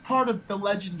 that's part of the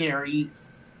legendary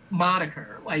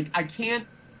moniker. Like, I can't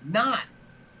not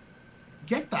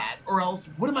get that, or else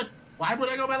why would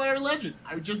I go by Larry Legend?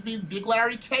 I would just be Big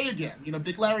Larry K again. You know,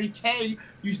 Big Larry K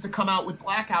used to come out with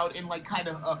Blackout in, like, kind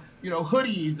of, you know,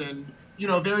 hoodies and, you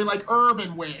know, very, like,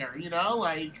 urban wear, you know,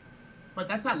 like, but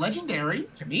that's not legendary.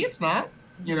 To me, it's not,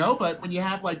 you know, but when you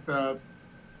have, like, the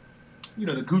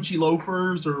Gucci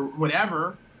loafers or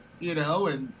whatever, you know,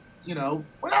 and, you know,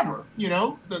 whatever, you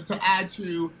know, to add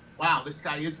to, wow, this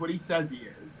guy is what he says he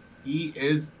is. He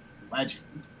is legend,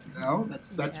 you know,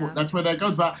 that's where that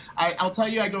goes. But I'll tell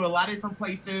you, I go to a lot of different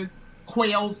places.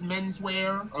 Quails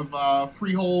menswear of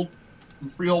Freehold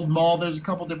Mall. There's a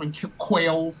couple different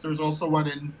Quails. There's also one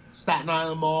in Staten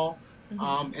Island Mall.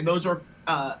 Mm-hmm. And those are,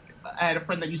 I had a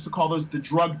friend that used to call those the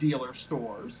drug dealer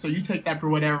stores. So you take that for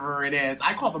whatever it is.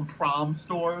 I call them prom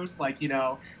stores. Like, you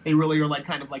know, they really are like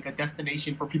kind of like a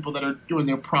destination for people that are doing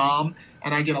their prom.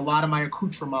 And I get a lot of my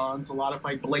accoutrements, a lot of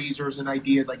my blazers and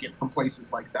ideas I get from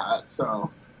places like that.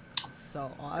 So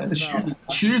awesome. And the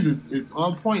shoes is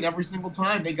on point every single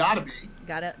time. They gotta be.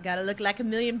 Gotta look like $1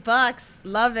 million.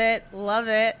 Love it.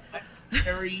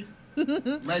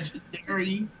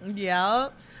 Legendary. Yeah.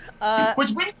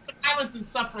 Which brings to Violence and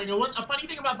Suffering. And a funny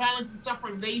thing about Violence and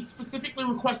Suffering, they specifically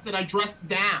requested I dress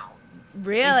down.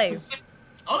 Really?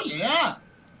 Oh yeah.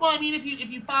 Well, I mean, if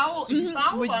you follow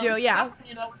Violence and yeah. Suffering,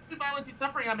 you know, with Violence and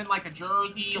Suffering, I'm in like a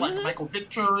jersey, like a Michael Vick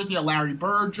jersey, a Larry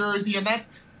Bird jersey, and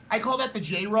I call that the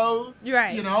J Rose,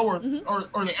 right? You know,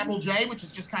 or the Apple J, which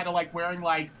is just kind of like wearing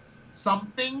like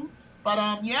something. But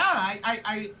yeah,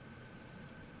 I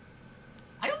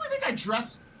don't think I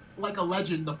dressed like a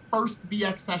legend the first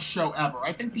VXS show ever.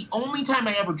 I think the only time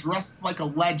I ever dressed like a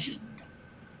legend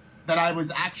that I was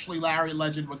actually Larry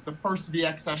Legend was the first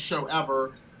VXS show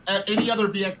ever. Any other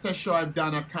VXS show I've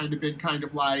done, I've kind of been kind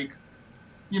of like,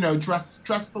 you know, dressed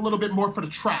a little bit more for the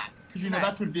trap. Because, you know,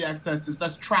 that's what VXS is.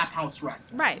 That's trap house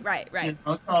wrestling. Right. You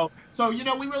know? So, you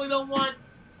know, we really don't want,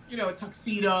 you know, a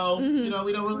tuxedo. You know,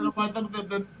 we really don't want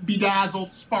the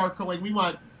bedazzled, sparkling. We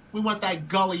want that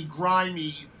gully,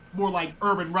 grimy, more like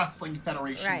Urban Wrestling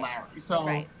Federation Larry.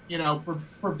 So, you know, for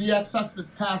VXS this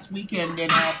past weekend,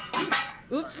 and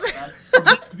oops,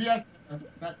 VXS,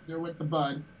 there with the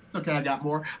bud. It's okay, I got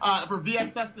more. For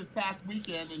VXS this past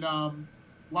weekend in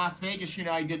Las Vegas, you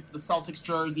know, I did the Celtics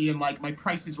jersey and like my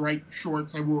Price is Right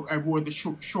shorts. I wore the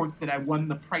shorts that I won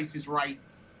the Price is Right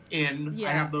in. Yeah.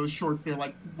 I have those shorts. They're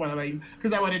like,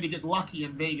 because I wanted to get lucky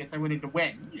in Vegas. I wanted to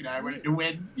win. You know, I wanted to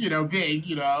win. You know, big.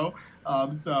 You know.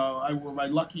 So I wore my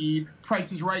lucky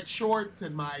Price is Right shorts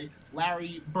and my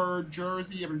Larry Bird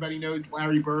jersey. Everybody knows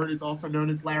Larry Bird is also known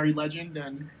as Larry Legend,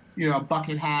 and, you know, a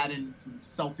bucket hat and some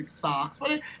Celtic socks. But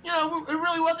it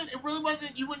really wasn't.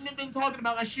 You wouldn't have been talking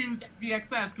about my shoes at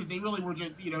VXS because they really were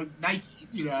just, you know,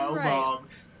 Nikes. You know, right.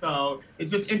 So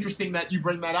it's just interesting that you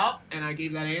bring that up, and I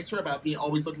gave that answer about being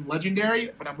always looking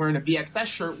legendary, but I'm wearing a VXS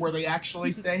shirt where they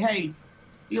actually say, hey,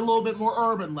 be a little bit more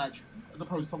urban legend as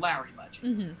opposed to Larry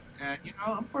legend. Mm-hmm. And,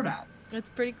 I'm for that. It's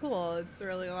pretty cool. It's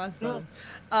really awesome.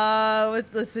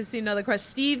 Let's see another question.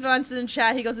 Steve wants in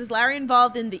chat. He goes, is Larry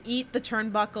involved in the Eat the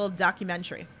Turnbuckle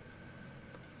documentary?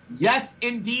 Yes,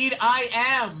 indeed, I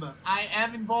am. I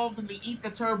am involved in the Eat the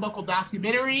Turnbuckle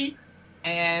documentary,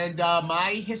 and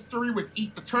my history with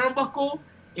Eat the Turnbuckle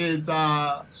is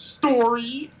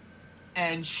storied,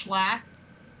 and Schlack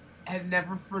has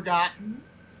never forgotten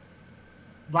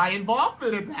my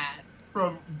involvement in that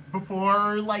from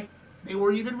before, like, they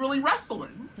were even really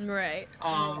wrestling. Right.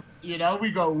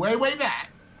 We go way, way back,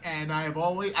 and I've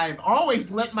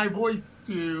always lent my voice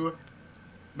to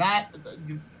that.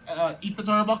 Eat the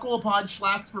Turnbuckle upon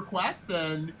Schlatt's request,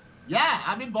 and yeah,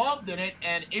 I'm involved in it,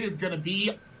 and it is going to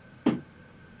be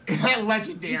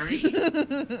legendary.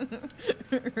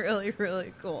 Really,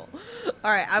 really cool.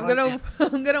 All right, I'm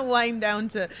gonna wind down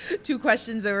to 2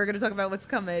 questions, and we're gonna talk about what's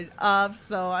coming up.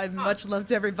 So I much love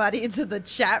to everybody into the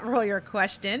chat for all your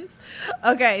questions.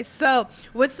 Okay, so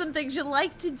what's some things you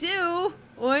like to do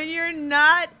when you're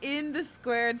not in the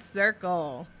squared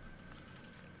circle?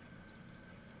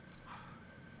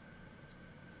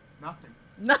 Nothing.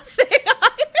 Nothing.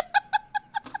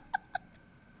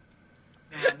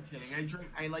 No, I'm kidding.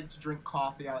 I like to drink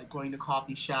coffee. I like going to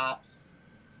coffee shops.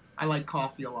 I like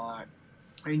coffee a lot.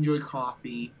 I enjoy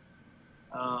coffee.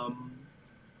 And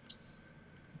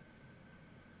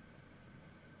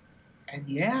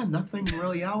yeah, nothing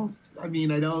really else. I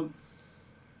mean, I don't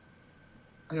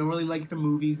really like the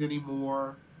movies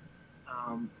anymore.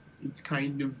 It's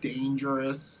kind of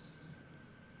dangerous.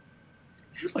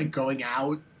 Like going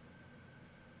out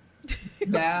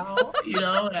now,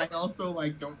 and I also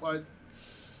don't want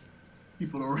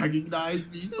people to recognize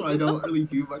me, so I don't really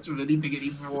do much of anything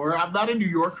anymore. I'm not a New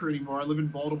Yorker anymore. I live in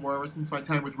Baltimore ever since my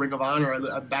time with Ring of Honor.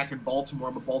 I'm back in Baltimore.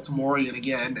 I'm a Baltimorean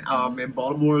again, and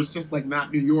Baltimore is just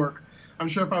not New York. I'm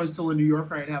sure if I was still in New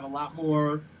York, I'd have a lot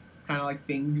more kind of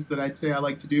things that I'd say I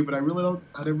like to do, but I really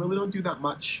don't do that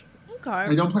much. Okay.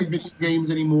 I don't play video games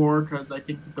anymore because I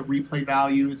think that the replay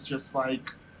value is just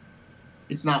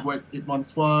it's not what it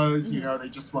once was. Mm-hmm. They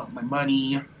just want my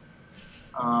money.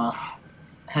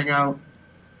 Hang out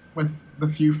with the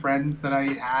few friends that I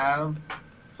have,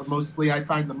 but mostly I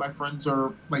find that my friends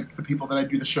are the people that I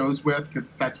do the shows with,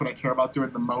 because that's what I care about doing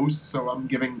the most. So I'm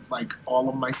giving all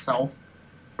of myself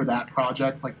for that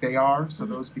project, like they are. So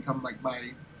Mm-hmm. those become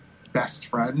my best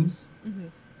friends. Mm-hmm.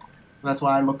 And that's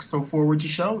why I look so forward to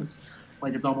shows.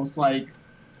 It's almost like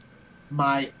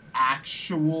my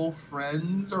actual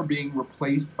friends are being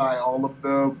replaced by all of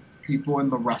the people in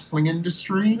the wrestling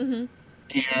industry. Mm-hmm.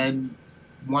 And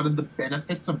one of the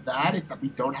benefits of that is that we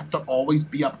don't have to always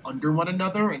be up under one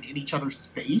another and in each other's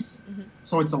space. Mm-hmm.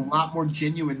 So it's a lot more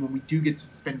genuine when we do get to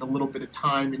spend a little bit of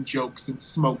time and jokes and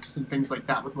smokes and things like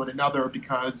that with one another,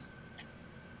 because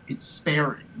it's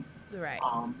sparing. Right.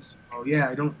 So yeah,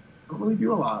 I don't really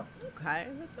do a lot. Okay,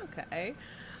 that's okay.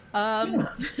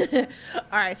 Yeah.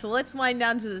 All right, so let's wind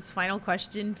down to this final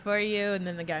question for you, and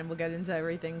then again we'll get into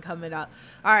everything coming up.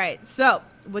 All right, so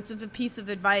what's a piece of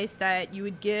advice that you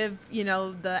would give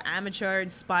the amateur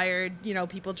inspired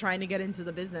people trying to get into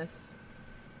the business?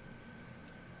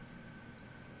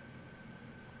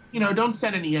 Don't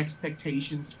set any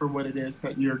expectations for what it is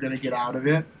that you're going to get out of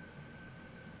it.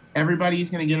 Everybody's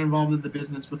going to get involved in the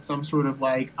business with some sort of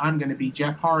I'm going to be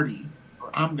Jeff Hardy, or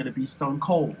I'm going to be Stone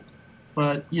Cold.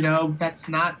 But, that's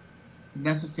not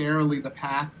necessarily the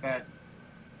path that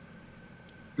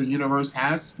the universe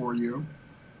has for you.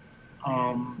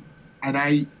 And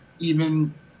I,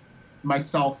 even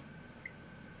myself,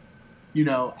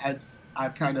 as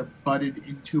I've kind of budded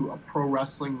into a pro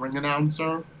wrestling ring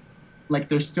announcer,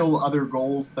 there's still other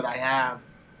goals that I have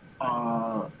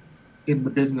in the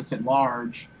business at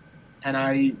large. And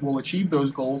I will achieve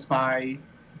those goals by,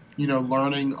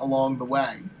 learning along the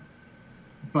way.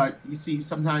 But you see,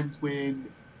 sometimes when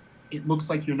it looks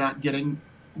like you're not getting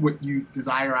what you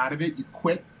desire out of it, you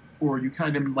quit, or you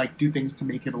kind of do things to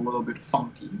make it a little bit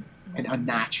funky and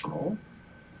unnatural.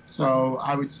 So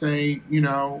I would say,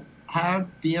 have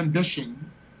the ambition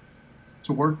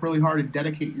to work really hard and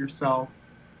dedicate yourself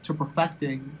to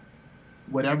perfecting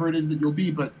whatever it is that you'll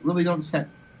be, but really don't set,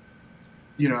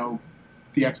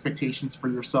 the expectations for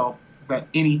yourself that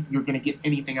you're going to get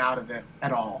anything out of it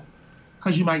at all,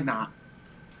 because you might not.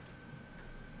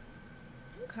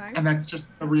 Okay. And that's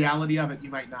just the reality of it. You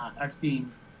might not. I've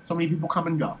seen so many people come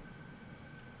and go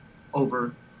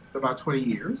over about 20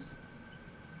 years.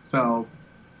 So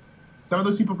some of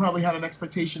those people probably had an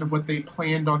expectation of what they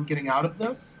planned on getting out of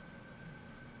this.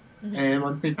 Mhm. And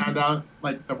once they found out,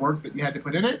 like, the work that you had to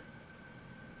put in it,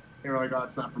 they were like, oh,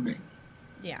 it's not for me.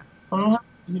 Yeah. So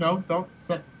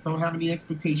don't have any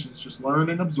expectations. Just learn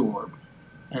and absorb.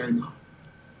 And,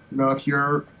 if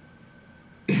you're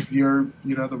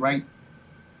the right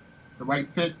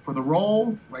fit for the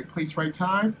role, right place, right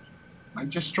time, might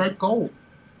just strike gold.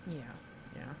 Yeah.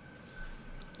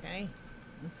 Okay.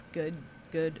 That's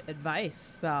good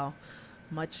advice. So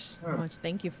much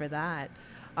thank you for that.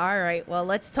 All right, well,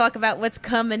 let's talk about what's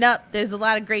coming up. There's a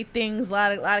lot of great things, a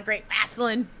lot of great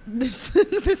wrestling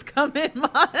this coming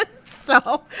month.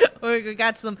 So we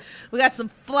got some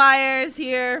flyers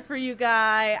here for you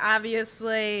guys.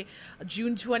 Obviously,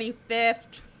 June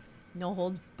 25th, No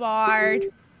Holds Barred.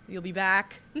 You'll be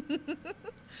back.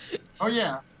 Oh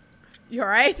yeah. You're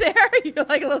right there. You're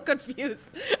like a little confused.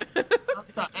 I'm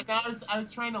sorry. And I was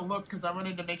trying to look because I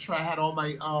wanted to make sure I had all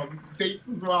my dates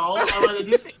as well.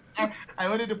 I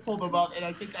wanted to pull them up, and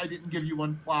I think I didn't give you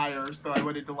one flyer, so I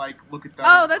wanted to look at that.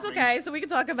 Oh, that's okay. So we can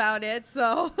talk about it.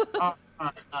 So. All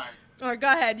right. All right, go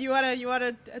ahead. You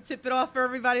wanna tip it off for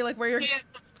everybody, like where you're. Yeah.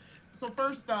 So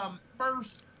first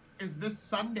is this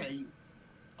Sunday,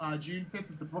 June 5th,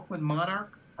 at the Brooklyn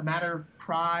Monarch. A Matter of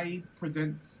Pride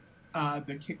presents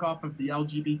the kickoff of the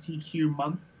LGBTQ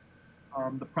month,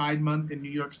 the Pride Month in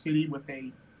New York City, with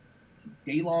a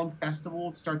day-long festival.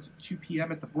 It starts at 2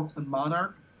 p.m. at the Brooklyn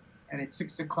Monarch, and at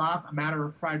 6 o'clock, A Matter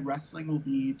of Pride Wrestling will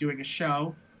be doing a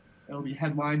show. It'll be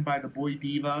headlined by the Boy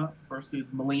Diva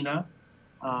versus Melina.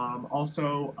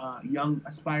 Also, a young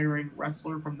aspiring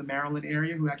wrestler from the Maryland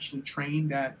area who actually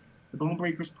trained at the Bone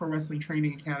Breakers Pro Wrestling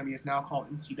Training Academy, is now called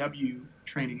MCW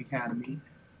Training Academy.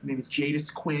 His name is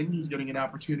Jadis Quinn. He's getting an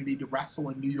opportunity to wrestle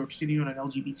in New York City on an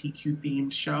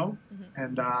LGBTQ-themed show,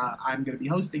 and I'm going to be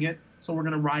hosting it. So we're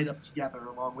going to ride up together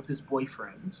along with his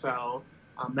boyfriend. So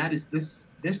that is this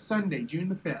Sunday, June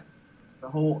the 5th. The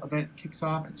whole event kicks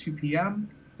off at 2 p.m.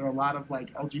 There are a lot of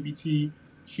LGBTQ,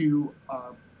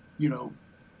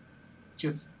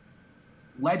 just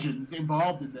legends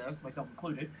involved in this, myself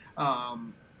included.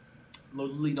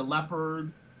 Lolita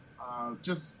Leopard,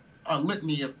 just a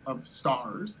litany of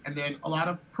stars, and then a lot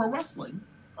of pro wrestling.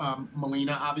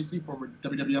 Melina, obviously, former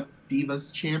WWF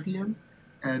Divas champion,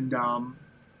 and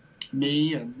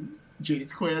me and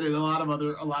Jadis Quinn, and a lot of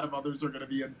others are going to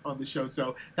be on the show.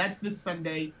 So that's this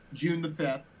Sunday, June the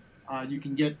 5th. You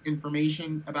can get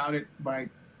information about it by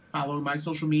following my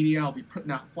social media. I'll be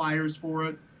putting out flyers for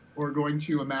it, or going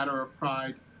to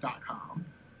amatterofpride.com.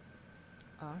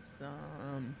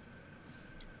 Awesome.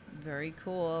 Very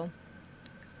cool.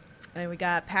 And we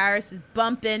got Paris is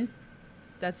bumping.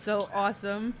 That's so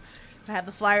awesome. I have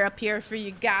the flyer up here for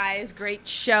you guys. Great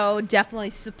show. Definitely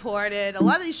supported. A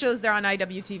lot of these shows, they're on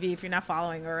IWTV if you're not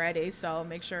following already. So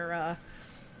make sure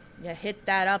hit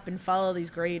that up and follow these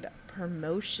great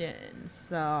promotions.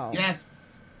 So yes.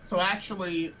 So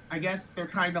actually, I guess they're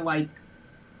kind of like,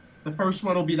 the first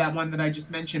one will be that one that I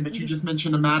just mentioned, but you just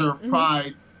mentioned A Matter of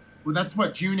Pride. Well, that's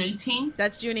what, June 18th?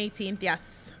 That's June 18th,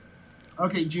 yes.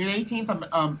 Okay, June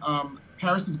 18th,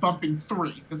 Paris is bumping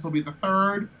 3. This will be the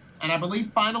third, and I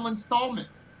believe final installment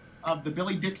of the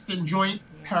Billy Dixon joint.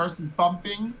 Yeah. Paris is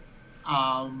bumping.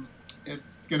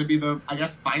 It's going to be the, I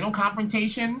guess, final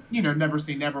confrontation. Never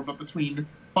say never, but between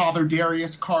Father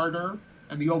Darius Carter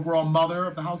and the overall mother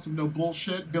of the House of No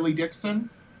Bullshit, Billy Dixon.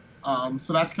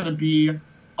 So that's going to be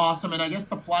awesome. And I guess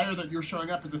the flyer that you're showing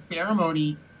up is a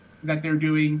ceremony that they're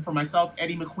doing for myself,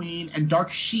 Eddie McQueen, and Dark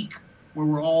Sheik, where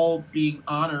we're all being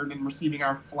honored and receiving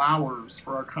our flowers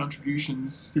for our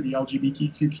contributions to the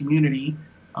LGBTQ community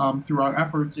through our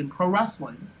efforts in pro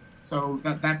wrestling. So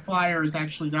that flyer is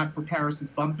actually not for Paris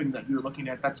is bumping that you're looking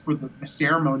at. That's for the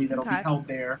ceremony that'll be held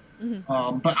there.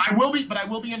 Mm-hmm. But I will be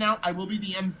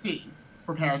the MC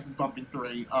for Paris is bumping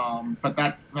 3. But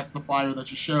that's the flyer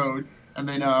that you showed. And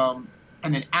then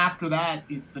after that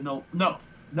is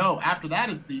after that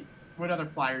is the. What other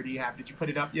flyer do you have? Did you put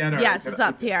it up yet? Yes, it's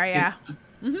up here, yeah.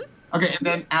 Okay, and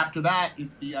then after that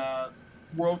is the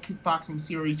World Kickboxing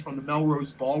Series from the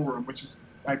Melrose Ballroom, which is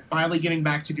finally getting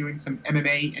back to doing some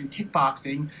MMA and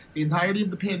kickboxing. The entirety of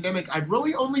the pandemic, I've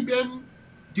really only been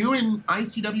doing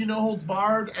ICW No Holds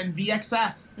Barred and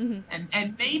VXS,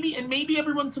 and maybe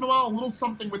every once in a while a little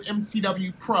something with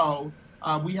MCW Pro.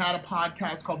 We had a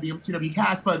podcast called the MCW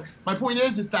Cast, but my point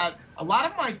is that a lot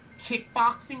of my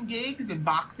kickboxing gigs and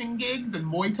boxing gigs and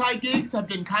Muay Thai gigs have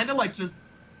been kind of like just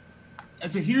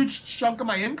as a huge chunk of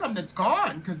my income that's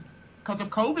gone because of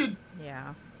COVID.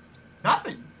 Yeah.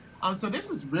 Nothing. So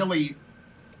this is really,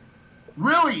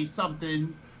 really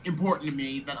something important to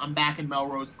me that I'm back in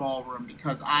Melrose Ballroom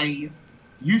because I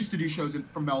used to do shows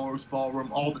from Melrose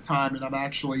Ballroom all the time, and I'm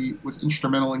actually was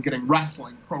instrumental in getting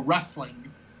pro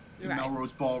wrestling in Right.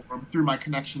 Melrose Ballroom through my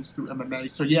connections through MMA.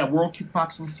 So yeah, World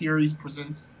Kickboxing Series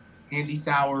presents Andy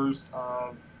Sowers,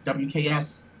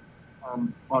 WKS,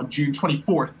 on June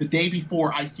 24th, the day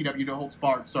before ICW No Holds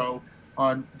Barred. So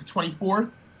on the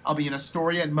 24th, I'll be in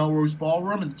Astoria at Melrose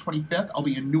Ballroom, and the 25th, I'll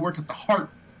be in Newark at the Hart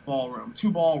Ballroom.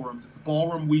 2 ballrooms. It's a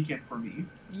ballroom weekend for me.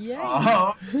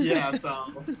 Yeah. Yeah,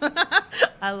 so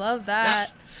I love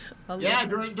that. I love yeah, it.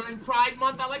 during Pride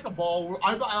Month, I like a ballroom.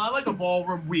 I like a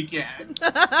ballroom weekend.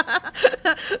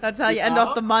 That's how you end Yeah.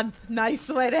 off the month. Nice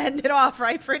way to end it off,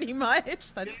 right? Pretty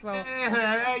much. That's so.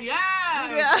 Yeah,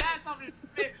 Yeah.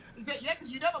 yeah,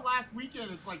 because you know the last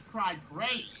weekend is like Pride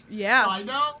Parade. So Yeah. I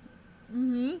know.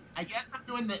 Mm-hmm. I guess I'm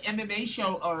doing the MMA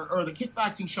show or the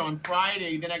kickboxing show on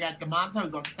Friday. Then I got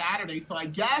Demontos on Saturday. So I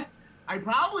guess I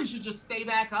probably should just stay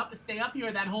up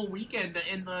here that whole weekend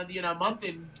in the month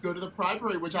and go to the Pride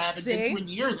Parade, which I haven't been See? to in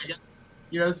years. I guess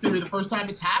this is gonna be the first time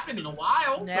it's happened in a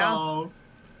while. Yeah. So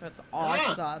That's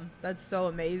awesome. That's so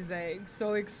amazing.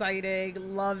 So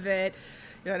exciting. Love it.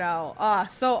 So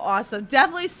awesome.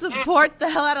 Definitely support the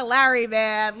hell out of Larry,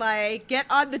 man. Like, get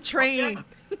on the train.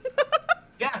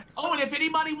 yeah. Oh, and if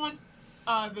anybody wants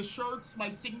the shirts, my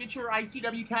signature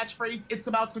ICW catchphrase, it's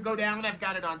about to go down. I've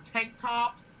got it on tank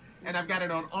tops, and I've got it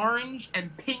on orange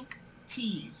and pink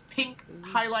tees, pink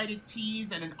highlighted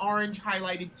tees and an orange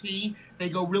highlighted tee. They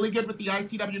go really good with the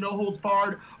ICW No Holds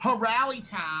Barred rally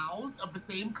towels of the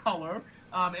same color.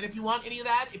 And if you want any of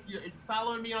that, if you're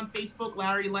following me on Facebook,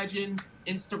 Larry Legend,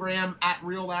 Instagram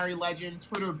 @Real Larry Legend,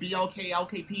 Twitter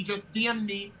BLKLKP, just DM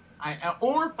me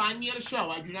or find me at a show.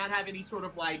 I do not have any sort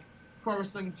of like pro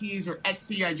wrestling tees or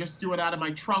Etsy. I just do it out of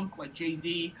my trunk like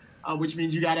Jay-Z, which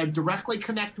means you got to directly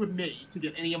connect with me to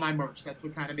get any of my merch. That's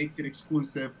what kind of makes it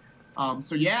exclusive.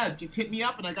 So yeah, just hit me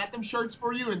up, and I got them shirts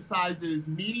for you in sizes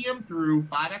medium through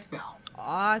 5XL.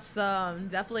 Awesome.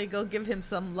 Definitely go give him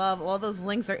some love. All those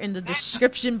links are in the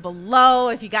description below.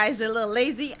 If you guys are a little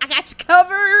lazy, I got you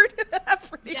covered.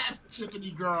 Pretty Yes, much.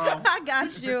 Tiffany girl. I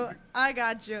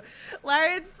got you.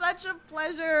 Larry, it's such a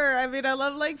pleasure. I mean, I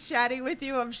love like chatting with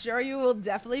you. I'm sure you will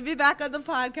definitely be back on the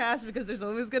podcast because there's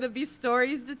always going to be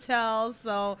stories to tell.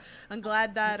 So I'm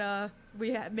glad that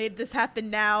we made this happen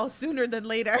now sooner than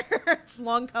later. It's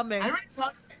long coming.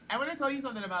 I want to tell you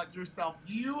something about yourself.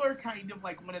 You are kind of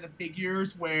like one of the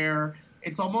figures where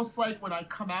it's almost like when I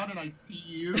come out and I see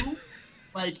you,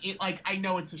 like I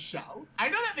know it's a show. I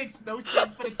know that makes no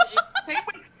sense, but it's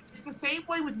the same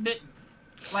way with Mittens.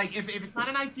 Like if it's not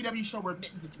an ICW show where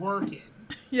Mittens is working,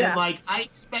 Yeah. then like I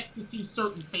expect to see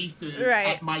certain faces Right.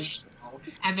 at my show,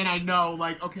 and then I know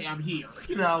like okay, I'm here.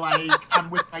 Like I'm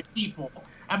with my people.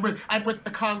 I'm with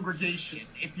the congregation,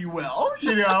 if you will,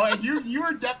 and you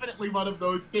are definitely one of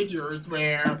those figures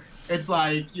where it's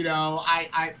like,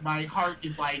 my heart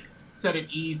is like set at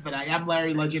ease that I am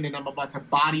Larry Legend and I'm about to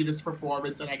body this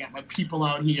performance and I got my people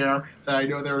out here that I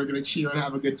know they're going to cheer and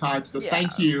have a good time. So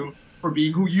Thank you for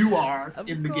being who you are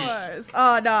in the game.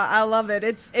 Oh no, I love it.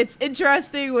 It's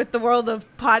interesting with the world of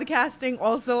podcasting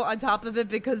also on top of it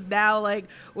because now like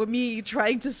with me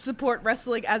trying to support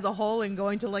wrestling as a whole and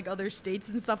going to like other states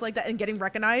and stuff like that and getting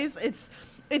recognized, it's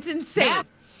insane.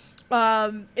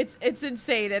 Yeah. It's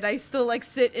insane, and I still like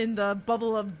sit in the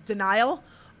bubble of denial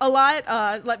a lot.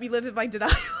 Let me live in my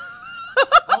denial.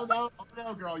 Oh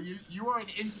no, girl, you are an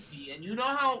entity, and you know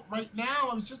how right now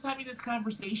I was just having this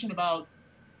conversation about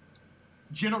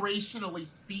generationally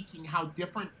speaking how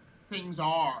different things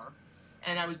are,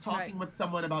 and I was talking with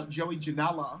someone about Joey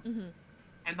Janela,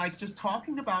 and like just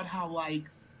talking about how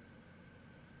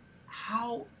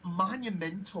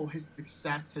monumental his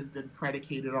success has been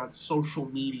predicated on social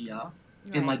media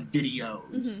and like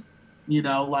videos.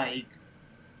 Like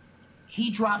he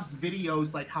drops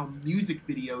videos like how music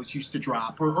videos used to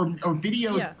drop, or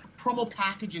videos, promo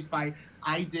packages by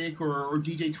Isaac or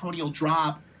DJ Tony will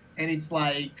drop, and it's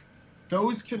like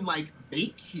those can like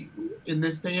make you in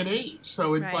this day and age.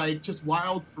 So it's like just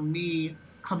wild for me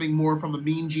coming more from a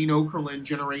Mean Gene Okerlund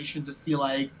generation to see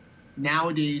like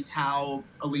nowadays how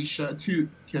Alicia Toot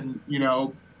can,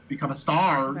 become a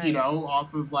star,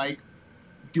 off of like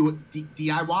do it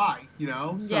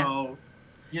DIY, so,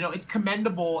 it's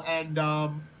commendable. And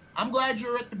I'm glad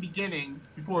you're at the beginning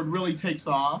before it really takes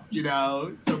off,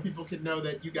 so people can know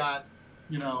that you got,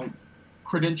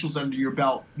 credentials under your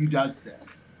belt, you does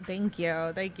this. Thank you.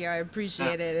 I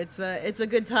appreciate it. It's a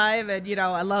good time, and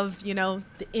I love the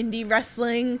indie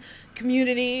wrestling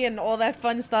community and all that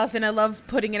fun stuff, and I love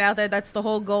putting it out there. That's the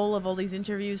whole goal of all these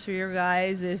interviews for your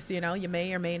guys. Is you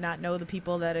may or may not know the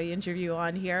people that I interview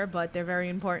on here, but they're very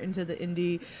important to the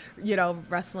indie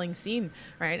wrestling scene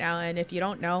right now. And if you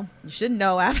don't know, you should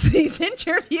know after these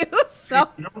interviews. So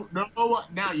No,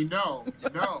 now you know.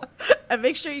 and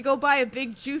make sure you go buy a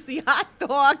big juicy hot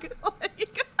dog.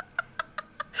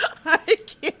 I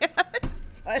can't.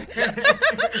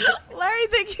 Larry,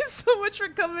 thank you so much for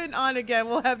coming on again.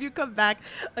 We'll have you come back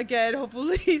again,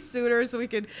 hopefully sooner, so we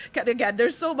can. Again,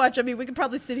 there's so much. I mean, we could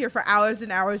probably sit here for hours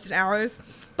and hours and hours,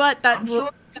 but that. I'm sure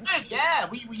yeah,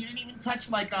 we didn't even touch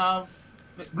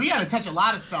we got to touch a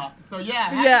lot of stuff. So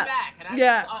have you back. And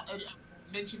I'll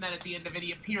mention that at the end of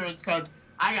any appearance because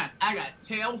I got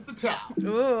tales to tell.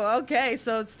 Ooh, okay.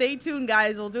 So stay tuned,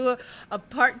 guys. We'll do a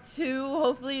part 2,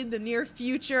 hopefully in the near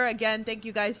future. Again, thank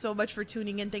you guys so much for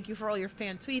tuning in. Thank you for all your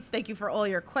fan tweets. Thank you for all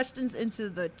your questions into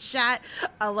the chat.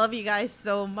 I love you guys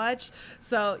so much.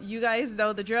 So you guys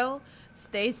know the drill.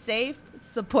 Stay safe,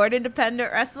 support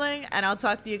independent wrestling, and I'll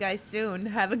talk to you guys soon.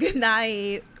 Have a good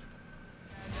night.